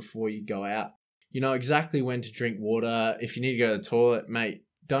banana before you go out. You know exactly when to drink water. If you need to go to the toilet, mate,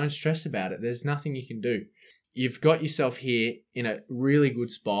 don't stress about it. There's nothing you can do. You've got yourself here in a really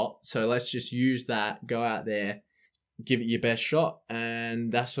good spot, so let's just use that, go out there, give it your best shot.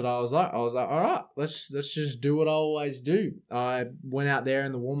 And that's what I was like. I was like, all right, let's just do what I always do. I went out there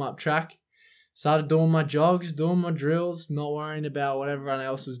in the warm-up track, started doing my jogs, doing my drills, not worrying about what everyone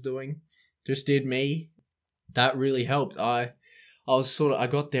else was doing. Just did me. That really helped. I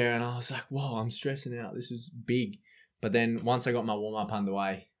got there and I was like, whoa, I'm stressing out. This is big. But then once I got my warm-up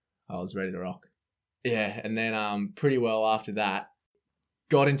underway, I was ready to rock. Yeah, and then pretty well after that,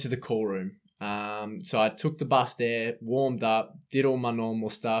 got into the call room. So I took the bus there, warmed up, did all my normal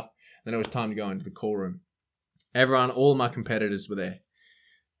stuff, then it was time to go into the call room. All my competitors were there.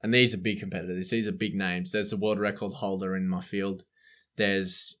 And these are big competitors. These are big names. There's the world record holder in my field.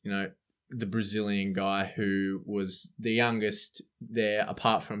 There's, the Brazilian guy who was the youngest there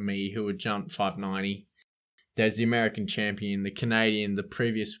apart from me, who had jumped 590. There's the American champion, the Canadian, the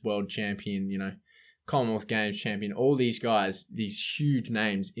previous world champion, Commonwealth Games champion. All these guys, these huge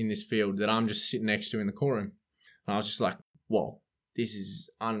names in this field that I'm just sitting next to in the call room. And I was just like, whoa, this is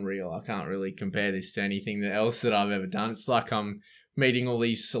unreal. I can't really compare this to anything else that I've ever done. It's like I'm meeting all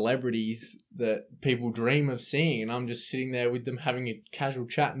these celebrities that people dream of seeing, and I'm just sitting there with them having a casual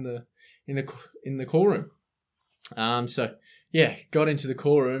chat in the call room. So yeah, got into the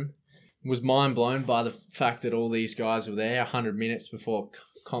call room, was mind blown by the fact that all these guys were there 100 minutes before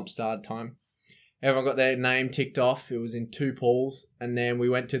comp start time. Everyone got their name ticked off. It was in 2 pools, and then we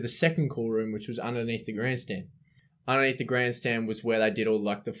went to the second call room, which was underneath the grandstand. Underneath the grandstand was where they did all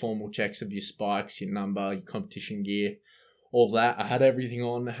like the formal checks of your spikes, your number, your competition gear, all that. I had everything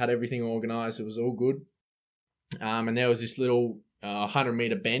on, had everything organised. It was all good. And there was this little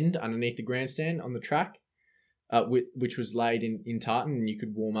 100-metre bend underneath the grandstand on the track, which was laid in tartan, and you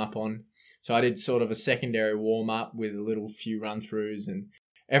could warm up on. So I did sort of a secondary warm-up with a little few run-throughs, and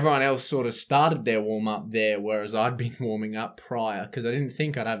everyone else sort of started their warm-up there, whereas I'd been warming up prior because I didn't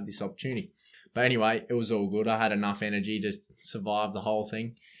think I'd have this opportunity. But anyway, it was all good. I had enough energy to survive the whole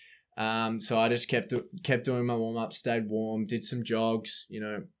thing. So I just kept doing my warm-up, stayed warm, did some jogs,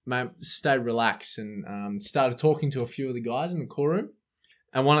 stayed relaxed, and started talking to a few of the guys in the call room.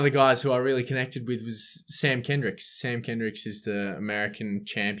 And one of the guys who I really connected with was Sam Kendricks. Sam Kendricks is the American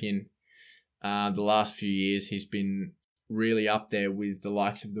champion. The last few years, he's been really up there with the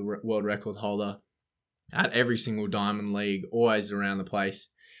likes of the world record holder at every single Diamond League, always around the place.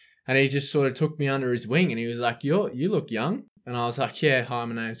 And he just sort of took me under his wing, and he was like, you look young. And I was like, yeah, hi,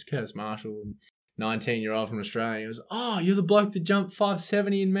 my name's Curtis Marshall, 19-year-old from Australia. And he was, oh, you're the bloke that jumped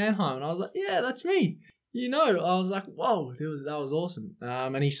 570 in Mannheim. And I was like, yeah, that's me. I was like, whoa, that was awesome.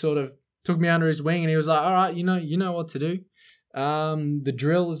 And he sort of took me under his wing, and he was like, all right, you know what to do. The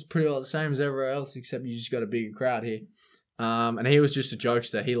drill is pretty well the same as everywhere else, except you just got a bigger crowd here. And he was just a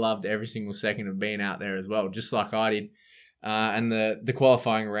jokester. He loved every single second of being out there as well, just like I did. And the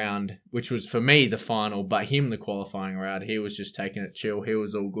qualifying round, which was for me the final, but him the qualifying round, he was just taking it chill. He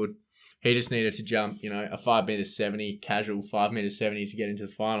was all good. He just needed to jump, a 5m70, casual 5m70 to get into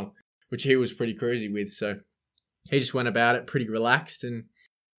the final, which he was pretty cruisy with. So he just went about it pretty relaxed. And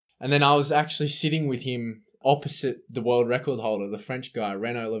then I was actually sitting with him opposite the world record holder, the French guy,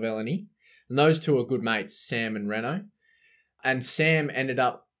 Renaud Lavellenie. And those two are good mates, Sam and Renaud. And Sam ended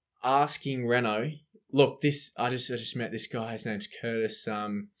up asking Renaud, look, I just met this guy. His name's Curtis.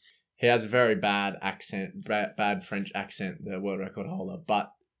 He has a very bad accent, bad French accent, the world record holder.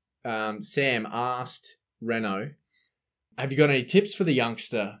 But Sam asked Renaud, have you got any tips for the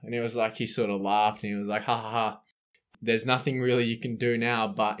youngster? And it was like, he sort of laughed and he was like, ha ha ha, there's nothing really you can do now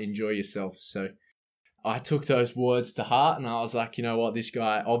but enjoy yourself. So I took those words to heart and I was like, you know what, this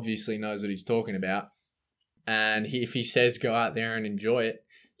guy obviously knows what he's talking about. And if he says go out there and enjoy it,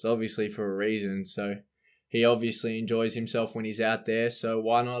 it's obviously for a reason. So he obviously enjoys himself when he's out there. So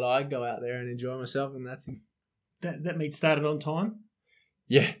why not I go out there and enjoy myself? And that's That meet started on time?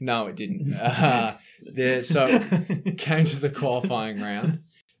 Yeah, no, it didn't. So came to the qualifying round,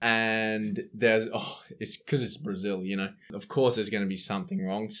 and it's because it's Brazil, you know. Of course, there's going to be something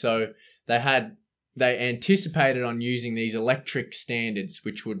wrong. So they anticipated on using these electric standards,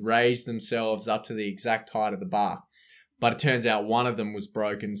 which would raise themselves up to the exact height of the bar. But it turns out one of them was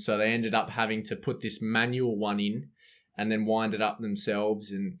broken, so they ended up having to put this manual one in and then wind it up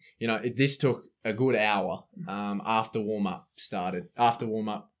themselves. And, you know, this took a good hour after warm-up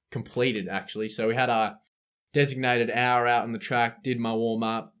completed, actually. So we had our designated hour out on the track, did my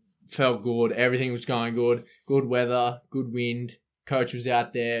warm-up, felt good, everything was going good, good weather, good wind, coach was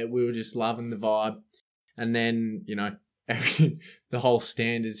out there, we were just loving the vibe. And then, you know, the whole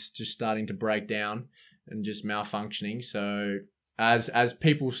standard's just starting to break down and just malfunctioning. So as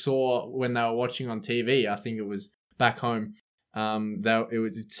people saw when they were watching on TV, I think it was back home,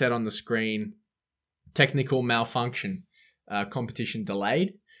 it said on the screen, technical malfunction, competition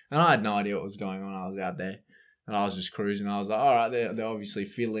delayed. And I had no idea what was going on. I was out there and I was just cruising. I was like, all right, they're obviously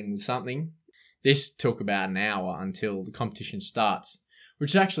fiddling with something. This took about an hour until the competition starts,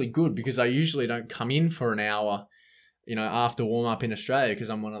 which is actually good because I usually don't come in for an hour, you know, after warm up in Australia because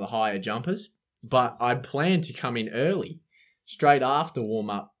I'm one of the higher jumpers. But I'd planned to come in early, straight after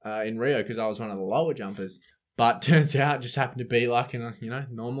warm up in Rio because I was one of the lower jumpers. But turns out it just happened to be like in a, you know,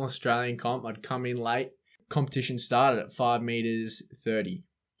 normal Australian comp. I'd come in late. Competition started at 5 meters 30.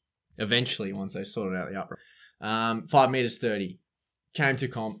 Eventually, once they sorted out the upper, 5 meters 30. Came to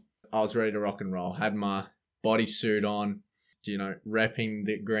comp. I was ready to rock and roll. Had my bodysuit on, you know, repping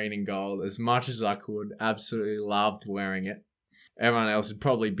the green and gold as much as I could. Absolutely loved wearing it. Everyone else had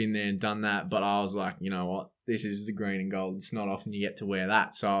probably been there and done that, but I was like, you know what? This is the green and gold. It's not often you get to wear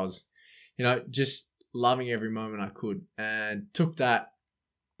that. So I was, you know, just loving every moment I could and took that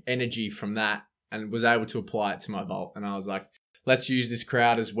energy from that and was able to apply it to my vault. And I was like, let's use this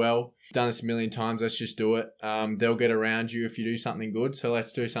crowd as well. Done this a million times. Let's just do it. They'll get around you if you do something good. So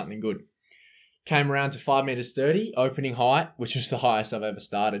let's do something good. Came around to 5 meters 30, opening height, which was the highest I've ever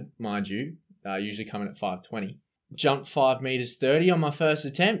started, mind you. Usually coming at 5:20. Jumped 5 meters 30 on my first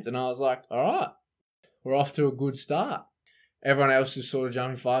attempt. And I was like, all right, we're off to a good start. Everyone else was sort of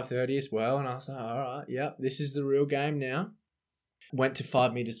jumping 5:30 as well. And I was like, all right, yep, this is the real game now. Went to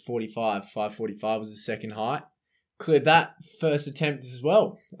 5 meters 45. 5:45 was the second height. Cleared that first attempt as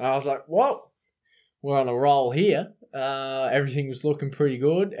well. And I was like, whoa, we're on a roll here. Everything was looking pretty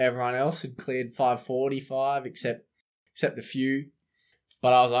good. Everyone else had cleared 5:45 except a few.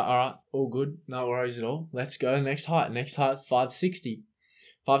 But I was like, all right, all good. No worries at all. Let's go next height. Next height, 5:60.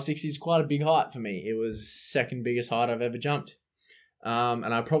 5:60 is quite a big height for me. It was second biggest height I've ever jumped.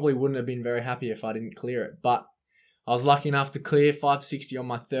 And I probably wouldn't have been very happy if I didn't clear it. But I was lucky enough to clear 5:60 on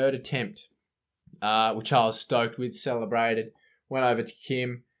my third attempt, which I was stoked with, celebrated. Went over to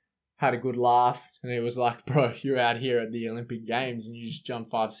Kim, had a good laugh, and it was like, bro, you're out here at the Olympic Games and you just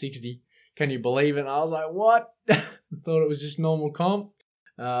jumped 5:60. Can you believe it? And I was like, what? I thought it was just normal comp.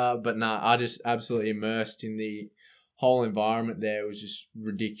 But no, I just absolutely immersed in the whole environment there. It was just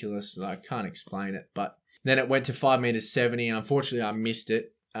ridiculous. I can't explain it. But then it went to 5 meters 70, and unfortunately I missed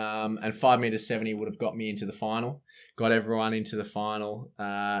it. And 5 meters 70 would have got me into the final. Got everyone into the final.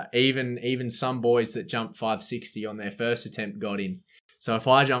 Even some boys that jumped 5:60 on their first attempt got in. So if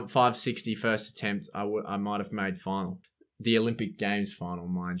I jumped 5:60 first attempt, I might have made final. The Olympic Games final,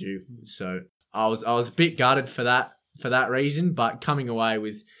 mind you. So I was a bit gutted for that reason, but coming away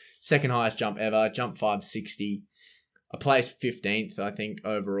with second highest jump ever, jumped 5:60. I placed 15th, I think,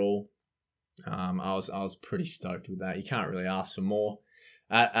 overall. I was pretty stoked with that. You can't really ask for more.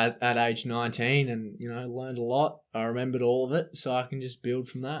 At age 19, and you know, learned a lot. I remembered all of it, so I can just build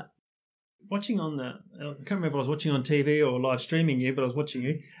from that. Watching on I can't remember if I was watching on TV or live streaming you, but I was watching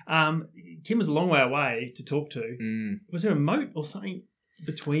you. Kim was a long way away to talk to. Was there a moat or something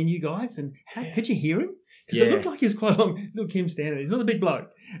between you guys, and how could you hear him? Because it looked like he was quite long. Look, Kim standing there. He's not a big bloke.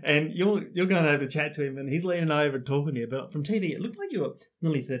 And you're going over to chat to him, and he's leaning over and talking to you. But from TV, it looked like you were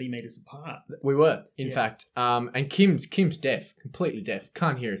nearly 30 metres apart. We were, in fact. And Kim's deaf, completely deaf.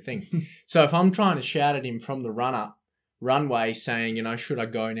 Can't hear a thing. So if I'm trying to shout at him from the runway saying, you know, should I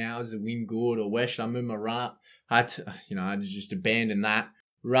go now? Is the wind good? Or where should I move my run up? I had to just abandon that,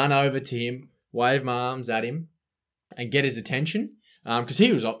 run over to him, wave my arms at him, and get his attention. Because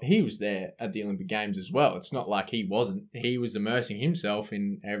he was there at the Olympic Games as well. It's not like he wasn't. He was immersing himself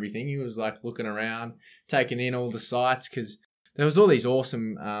in everything. He was like looking around, taking in all the sights, because there was all these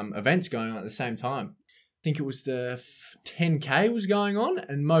awesome events going on at the same time. I think it was the 10K was going on,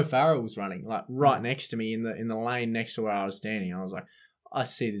 and Mo Farah was running like right next to me in the lane next to where I was standing. I was like, I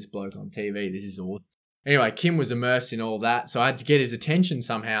see this bloke on TV. This is awesome. Anyway, Kim was immersed in all that, so I had to get his attention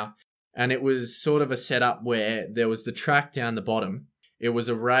somehow. And it was sort of a setup where there was the track down the bottom. It was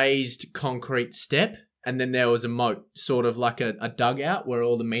a raised concrete step, and then there was a moat, sort of like a dugout where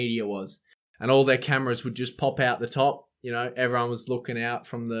all the media was. And all their cameras would just pop out the top. You know, everyone was looking out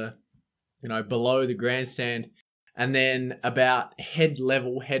from the, below the grandstand. And then about head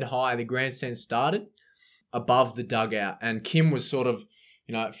high, the grandstand started above the dugout. And Kim was sort of,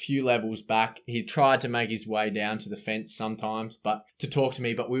 a few levels back. He tried to make his way down to the fence sometimes, to talk to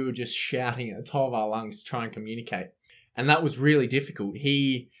me, but we were just shouting at the top of our lungs to try and communicate. And that was really difficult.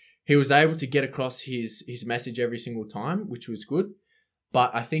 He was able to get across his message every single time, which was good.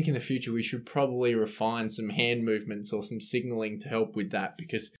 But I think in the future we should probably refine some hand movements or some signaling to help with that,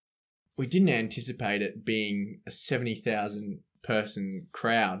 because we didn't anticipate it being a 70,000 person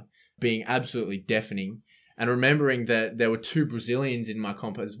crowd, being absolutely deafening. And remembering that there were 2 Brazilians in my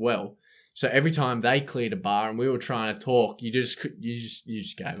comp as well. So every time they cleared a bar and we were trying to talk, you just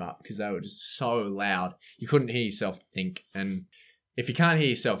gave up because they were just so loud. You couldn't hear yourself think. And if you can't hear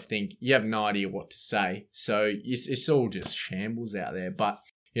yourself think, you have no idea what to say. So it's all just shambles out there. But,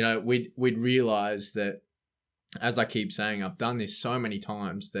 we'd realised that, as I keep saying, I've done this so many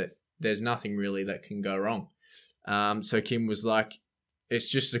times that there's nothing really that can go wrong. So Kim was like, it's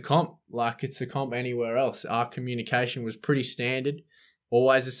just a comp, like it's a comp anywhere else. Our communication was pretty standard.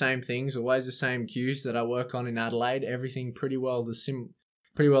 Always the same things, always the same cues that I work on in Adelaide. Everything pretty well the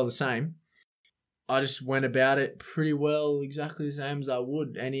same. I just went about it pretty well, exactly the same as I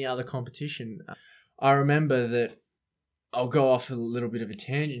would any other competition. I remember that, I'll go off a little bit of a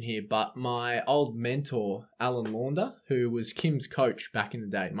tangent here, but my old mentor, Alan Launder, who was Kim's coach back in the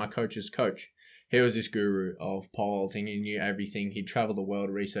day, my coach's coach, he was this guru of pole vaulting. He knew everything. He'd traveled the world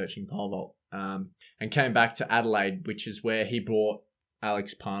researching pole vault, and came back to Adelaide, which is where he brought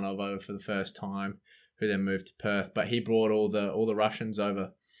Alex Parnov over for the first time, who then moved to Perth. But he brought all the Russians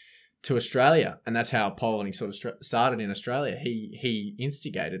over to Australia, and that's how pole vaulting sort of started in Australia. He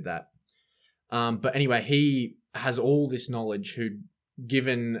instigated that. But anyway, he has all this knowledge. Who'd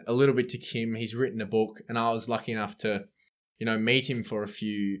given a little bit to Kim. He's written a book, and I was lucky enough to, meet him for a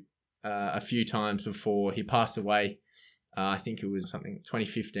few times before he passed away. I think it was something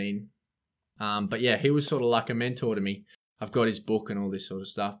 2015. But yeah, he was sort of like a mentor to me. I've got his book and all this sort of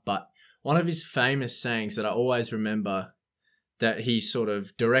stuff. But one of his famous sayings that I always remember that he sort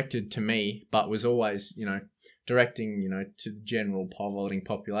of directed to me, but was always, directing, to the general pole vaulting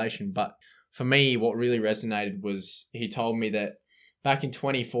population. But for me, what really resonated was he told me that back in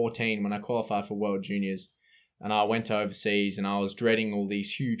 2014, when I qualified for World Juniors, and I went overseas and I was dreading all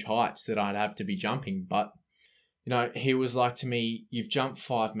these huge heights that I'd have to be jumping. But, he was like to me, you've jumped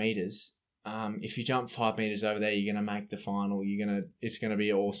 5 meters. If you jump 5 meters over there, you're going to make the final. It's going to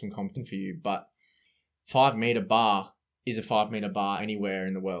be an awesome competition for you. But 5 meter bar is a 5 meter bar anywhere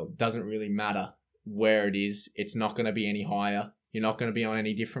in the world. It doesn't really matter where it is. It's not going to be any higher. You're not going to be on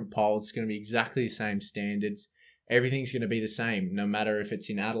any different poles. It's going to be exactly the same standards. Everything's going to be the same, no matter if it's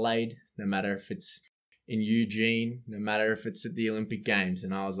in Adelaide, no matter if it's in Eugene, no matter if it's at the Olympic Games.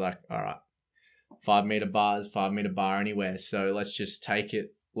 And I was like, all right, 5 meter bars, 5 meter bar anywhere. So let's just take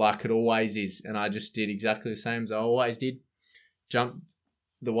it like it always is. And I just did exactly the same as I always did. Jumped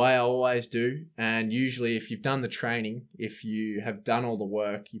the way I always do. And usually if you've done the training, if you have done all the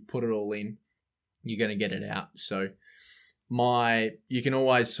work, you put it all in, you're going to get it out. So you can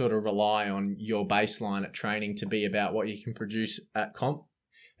always sort of rely on your baseline at training to be about what you can produce at comp.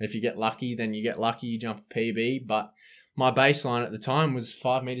 If you get lucky, then you get lucky, you jump a PB. But my baseline at the time was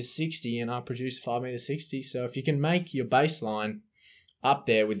 5 meters 60, and I produced 5 meters 60. So if you can make your baseline up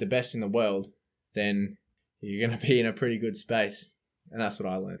there with the best in the world, then you're going to be in a pretty good space. And that's what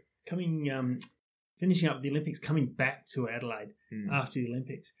I learned. Finishing up the Olympics, coming back to Adelaide after the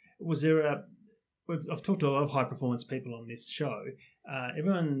Olympics, was there I've talked to a lot of high performance people on this show.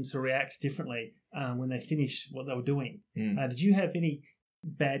 Everyone sort of reacts differently when they finish what they were doing. Did you have any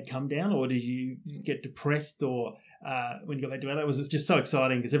bad come down, or did you get depressed, or when you got back to Adelaide? Was it just so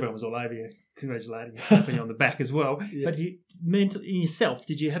exciting because everyone was all over you, congratulating you, slapping you on the back as well? Yeah. But in yourself,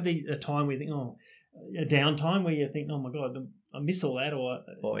 did you have a time where you think, a downtime where you think, oh my God, I miss all that,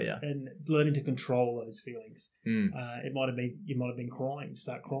 and learning to control those feelings. You might have been crying,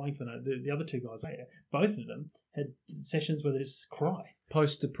 start crying for that. The other two guys, both of them had sessions where they just cry.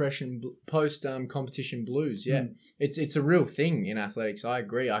 Post-depression, competition blues. Yeah, it's a real thing in athletics. I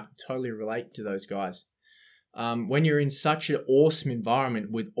agree. I can totally relate to those guys. When you're in such an awesome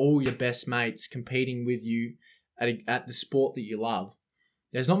environment with all your best mates competing with you at the sport that you love,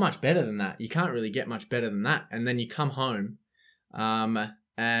 there's not much better than that. You can't really get much better than that. And then you come home,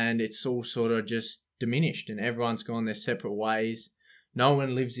 and it's all sort of just diminished, and everyone's gone their separate ways. No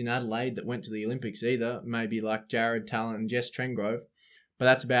one lives in Adelaide that went to the Olympics either. Maybe like Jared Talent and Jess Trengrove, but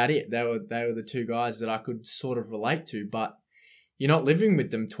that's about it. They were the two guys that I could sort of relate to. But you're not living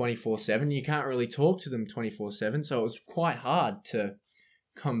with them 24/7. You can't really talk to them 24/7. So it was quite hard to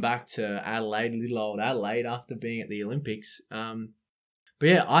come back to Adelaide, little old Adelaide, after being at the Olympics. But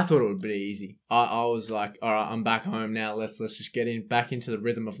yeah, I thought it would be easy. I was like, all right, I'm back home now. Let's just get back into the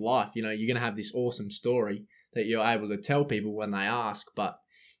rhythm of life. You know, you're gonna have this awesome story that you're able to tell people when they ask. But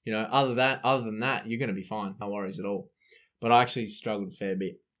you know, other than that, you're gonna be fine. No worries at all. But I actually struggled a fair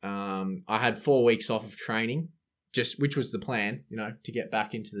bit. I had 4 weeks off of training, which was the plan, you know, to get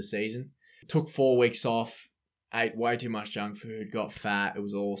back into the season. Took 4 weeks off. Ate way too much junk food, got fat. It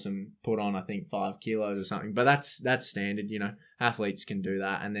was awesome. Put on, I think, 5 kilos or something. But that's standard, you know. Athletes can do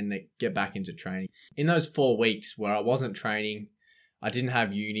that, and then they get back into training. In those 4 weeks where I wasn't training, I didn't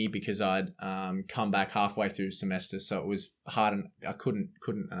have uni because I'd come back halfway through the semester, so it was hard, and I couldn't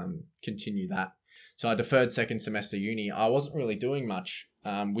continue that. So I deferred second semester uni. I wasn't really doing much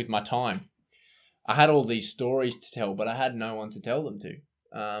with my time. I had all these stories to tell, but I had no one to tell them to.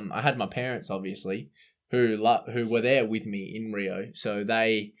 I had my parents, obviously, who were there with me in Rio, so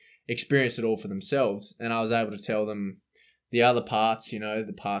they experienced it all for themselves, and I was able to tell them the other parts, you know,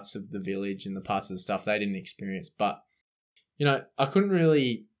 the parts of the village and the parts of the stuff they didn't experience. But, you know, I couldn't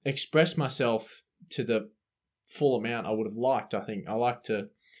really express myself to the full amount I would have liked. I think I like to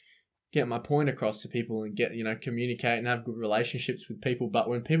get my point across to people and communicate and have good relationships with people. But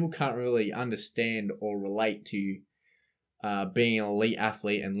when people can't really understand or relate to being an elite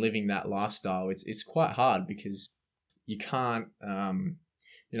athlete and living that lifestyle, it's quite hard, because you can't,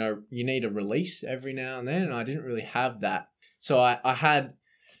 you need a release every now and then, and I didn't really have that. So I had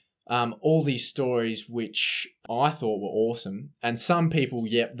all these stories which I thought were awesome, and some people,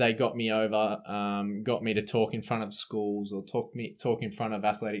 they got me over, got me to talk in front of schools or talk in front of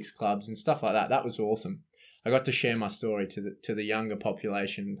athletics clubs and stuff like that. That was awesome. I got to share my story to the younger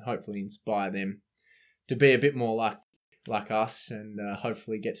population, hopefully inspire them to be a bit more like us, and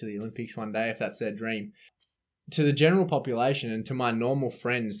hopefully get to the Olympics one day if that's their dream. To the general population and to my normal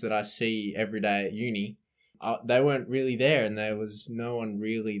friends that I see every day at uni, they weren't really there, and there was no one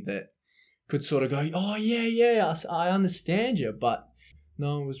really that could sort of go, oh yeah, I understand you, but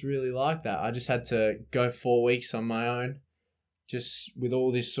no one was really like that. I just had to go 4 weeks on my own, just with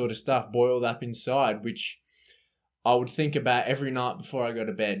all this sort of stuff boiled up inside, which I would think about every night before I go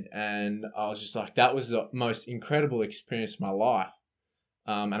to bed, and I was just like, that was the most incredible experience of my life.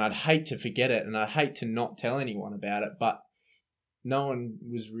 And I'd hate to forget it, and I'd hate to not tell anyone about it, but no one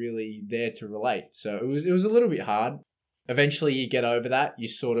was really there to relate. So it was a little bit hard. Eventually you get over that, you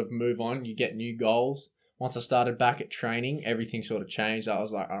sort of move on, you get new goals. Once I started back at training, everything sort of changed. I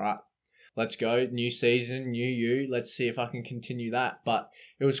was like, all right, let's go, new season, new you, let's see if I can continue that. But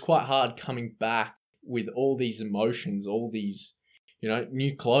it was quite hard coming back with all these emotions, all these,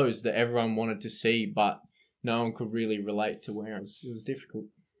 new clothes that everyone wanted to see, but no one could really relate to wearing. It was difficult.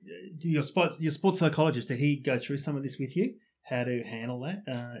 Your sports psychologist, did he go through some of this with you? How to handle that?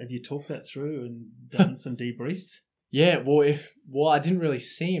 Have you talked that through and done some debriefs? Yeah, well, I didn't really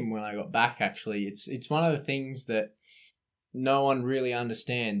see him when I got back. Actually, it's one of the things that no one really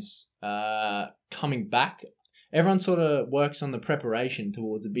understands. Coming back, everyone sort of works on the preparation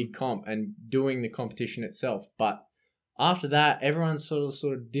towards a big comp and doing the competition itself, but after that, everyone sort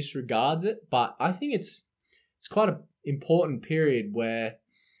of disregards it. But I think it's quite an important period where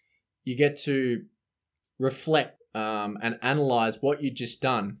you get to reflect and analyze what you just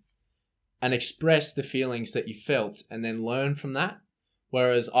done and express the feelings that you felt and then learn from that.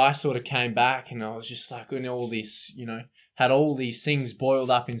 Whereas I sort of came back and I was just like in all this, had all these things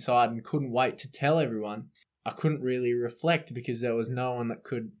boiled up inside and couldn't wait to tell everyone. I couldn't really reflect because there was no one that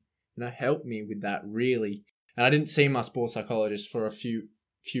could, help me with that really. And I didn't see my sports psychologist for a few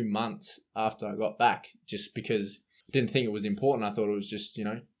months after I got back, just because I didn't think it was important. I thought it was just,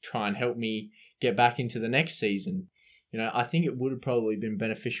 try and help me get back into the next season. I think it would have probably been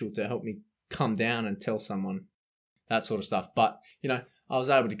beneficial to help me come down and tell someone that sort of stuff. But, I was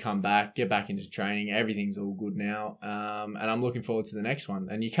able to come back, get back into training. Everything's all good now. And I'm looking forward to the next one.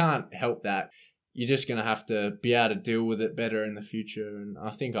 And you can't help that. You're just going to have to be able to deal with it better in the future. And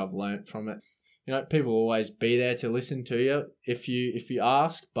I think I've learnt from it. You know, people will always be there to listen to you if you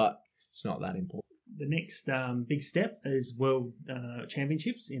ask, but it's not that important. The next big step is World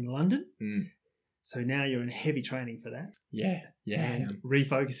Championships in London. So now you're in heavy training for that. Yeah. And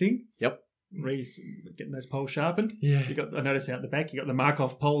refocusing. Yep. Getting those poles sharpened. Yeah. I noticed out the back, you got the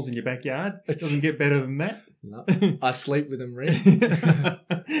Markov poles in your backyard. It doesn't get better than that. No, I sleep with them ready.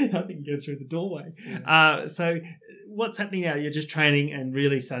 I think you get through the doorway. Yeah. So what's happening now? You're just training and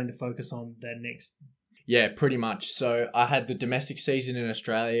really starting to focus on that next. Yeah, pretty much. So I had the domestic season in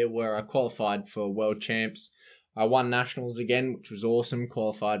Australia where I qualified for World Champs. I won Nationals again, which was awesome.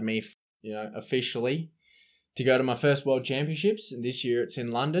 Qualified me, officially to go to my first World Championships. And this year it's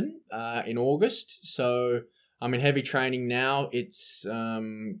in London in August. So I'm in heavy training now.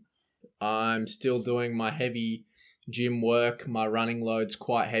 I'm still doing my heavy gym work. My running load's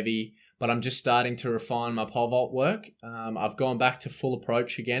quite heavy, but I'm just starting to refine my pole vault work. I've gone back to full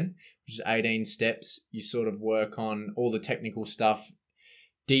approach again, which is 18 steps. You sort of work on all the technical stuff,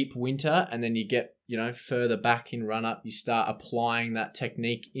 deep winter, and then you get, further back in run up. You start applying that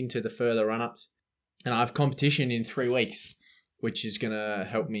technique into the further run ups. And I have competition in 3 weeks, which is going to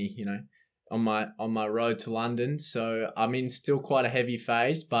help me, on my road to London. So I'm in still quite a heavy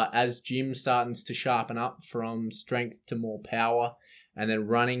phase, but as gym starts to sharpen up from strength to more power, and then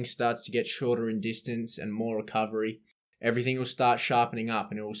running starts to get shorter in distance and more recovery, everything will start sharpening up,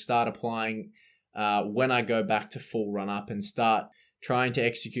 and it will start applying when I go back to full run up and start trying to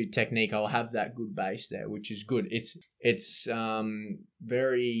execute technique. I'll have that good base there, which is good. It's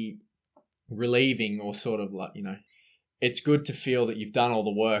very relieving, or sort of like, it's good to feel that you've done all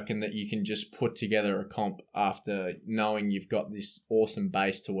the work and that you can just put together a comp after knowing you've got this awesome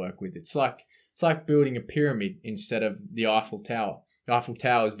base to work with. It's like building a pyramid instead of the Eiffel Tower. The Eiffel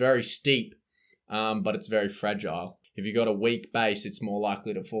Tower is very steep, but it's very fragile. If you've got a weak base, it's more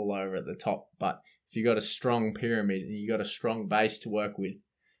likely to fall over at the top. But if you've got a strong pyramid and you've got a strong base to work with,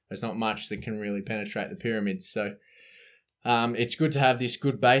 there's not much that can really penetrate the pyramid. So it's good to have this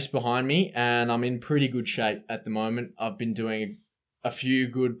good base behind me, and I'm in pretty good shape at the moment. I've been doing a few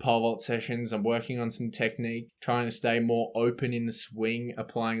good pole vault sessions. I'm working on some technique, trying to stay more open in the swing,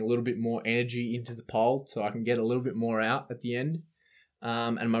 applying a little bit more energy into the pole so I can get a little bit more out at the end.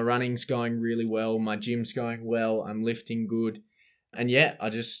 And my running's going really well. My gym's going well. I'm lifting good. And yeah, I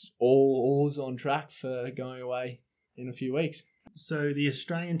just all's on track for going away in a few weeks. So the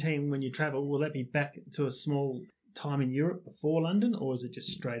Australian team, when you travel, will that be back to a small time in Europe before London, or is it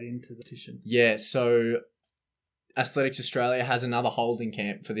just straight into the competition? Yeah, so Athletics Australia has another holding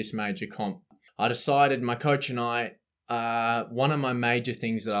camp for this major comp. I decided, my coach and I, one of my major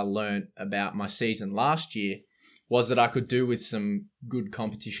things that I learned about my season last year was that I could do with some good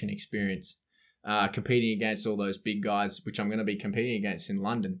competition experience, competing against all those big guys, which I'm going to be competing against in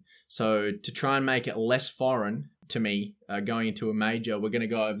London. So to try and make it less foreign to me, going into a major, we're going to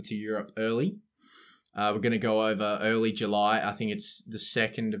go over to Europe early. We're going to go over early July. I think it's the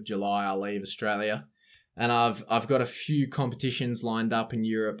 2nd of July I'll leave Australia. And I've got a few competitions lined up in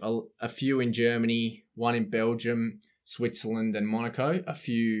Europe, a few in Germany, one in Belgium, Switzerland and Monaco, a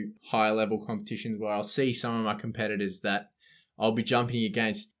few higher level competitions where I'll see some of my competitors that I'll be jumping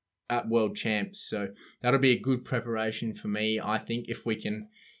against at World Champs. So that'll be a good preparation for me, I think, if we can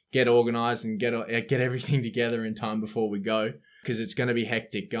get organised and get everything together in time before we go, because it's going to be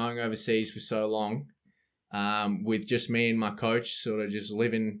hectic going overseas for so long. With just me and my coach sort of just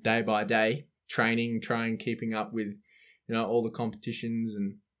living day by day, training, keeping up with, all the competitions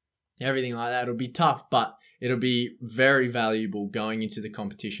and everything like that. It'll be tough, but it'll be very valuable going into the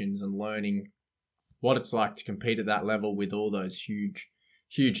competitions and learning what it's like to compete at that level with all those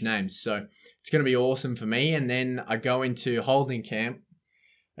huge names. So it's going to be awesome for me. And then I go into holding camp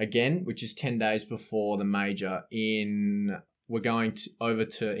again, which is 10 days before the major. We're going over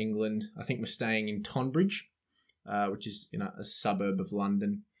to England. I think we're staying in Tonbridge, which is a suburb of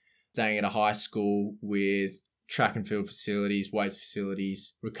London. Staying at a high school with track and field facilities, weights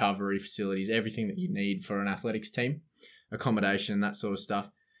facilities, recovery facilities, everything that you need for an athletics team, accommodation, that sort of stuff.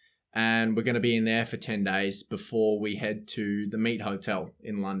 And we're going to be in there for 10 days before we head to the Meet Hotel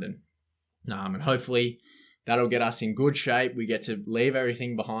in London. And hopefully that'll get us in good shape. We get to leave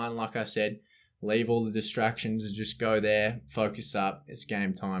everything behind, like I said, leave all the distractions and just go there, focus up. It's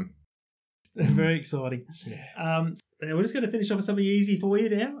game time. Very exciting. Yeah. We're just going to finish off with something easy for you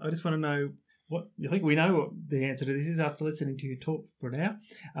now. I just want to know I think we know what the answer to this is after listening to you talk for an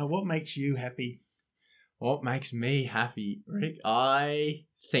hour. What makes you happy? What makes me happy, Rick? I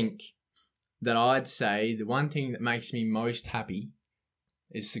think that I'd say the one thing that makes me most happy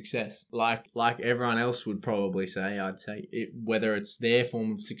is success. Like everyone else would probably say, I'd say whether it's their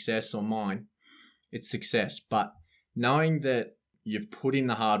form of success or mine, it's success. But knowing that you've put in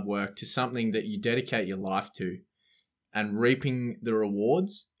the hard work to something that you dedicate your life to, and reaping the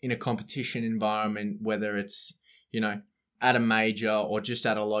rewards in a competition environment, whether it's, at a major or just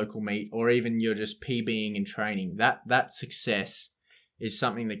at a local meet, or even you're just PBing and training, that success is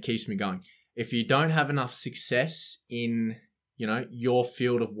something that keeps me going. If you don't have enough success in, your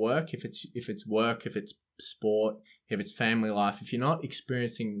field of work, if it's work, if it's sport, if it's family life, if you're not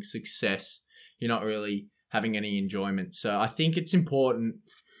experiencing success, you're not really having any enjoyment. So I think it's important,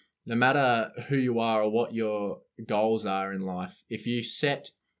 no matter who you are or what your goals are in life, if you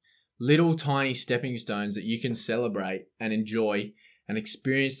set little tiny stepping stones that you can celebrate and enjoy and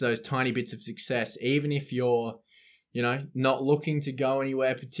experience those tiny bits of success, even if you're, not looking to go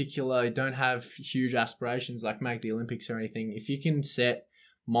anywhere particular, don't have huge aspirations like make the Olympics or anything, if you can set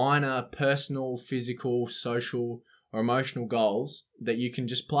minor personal, physical, social, or emotional goals that you can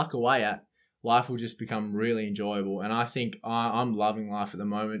just pluck away at, life will just become really enjoyable. And I think I'm loving life at the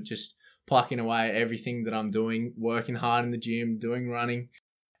moment, just plucking away at everything that I'm doing, working hard in the gym, doing running,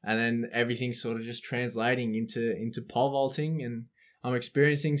 and then everything sort of just translating into pole vaulting, and I'm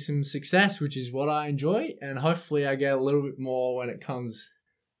experiencing some success, which is what I enjoy, and hopefully I get a little bit more when it comes.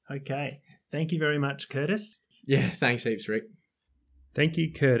 Okay. Thank you very much, Curtis. Yeah, thanks heaps, Rick. Thank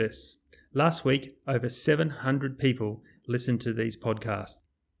you, Curtis. Last week, over 700 people listened to these podcasts.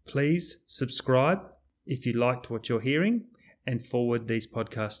 Please subscribe if you liked what you're hearing, and forward these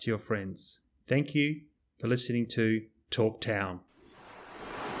podcasts to your friends. Thank you for listening to Talk Town.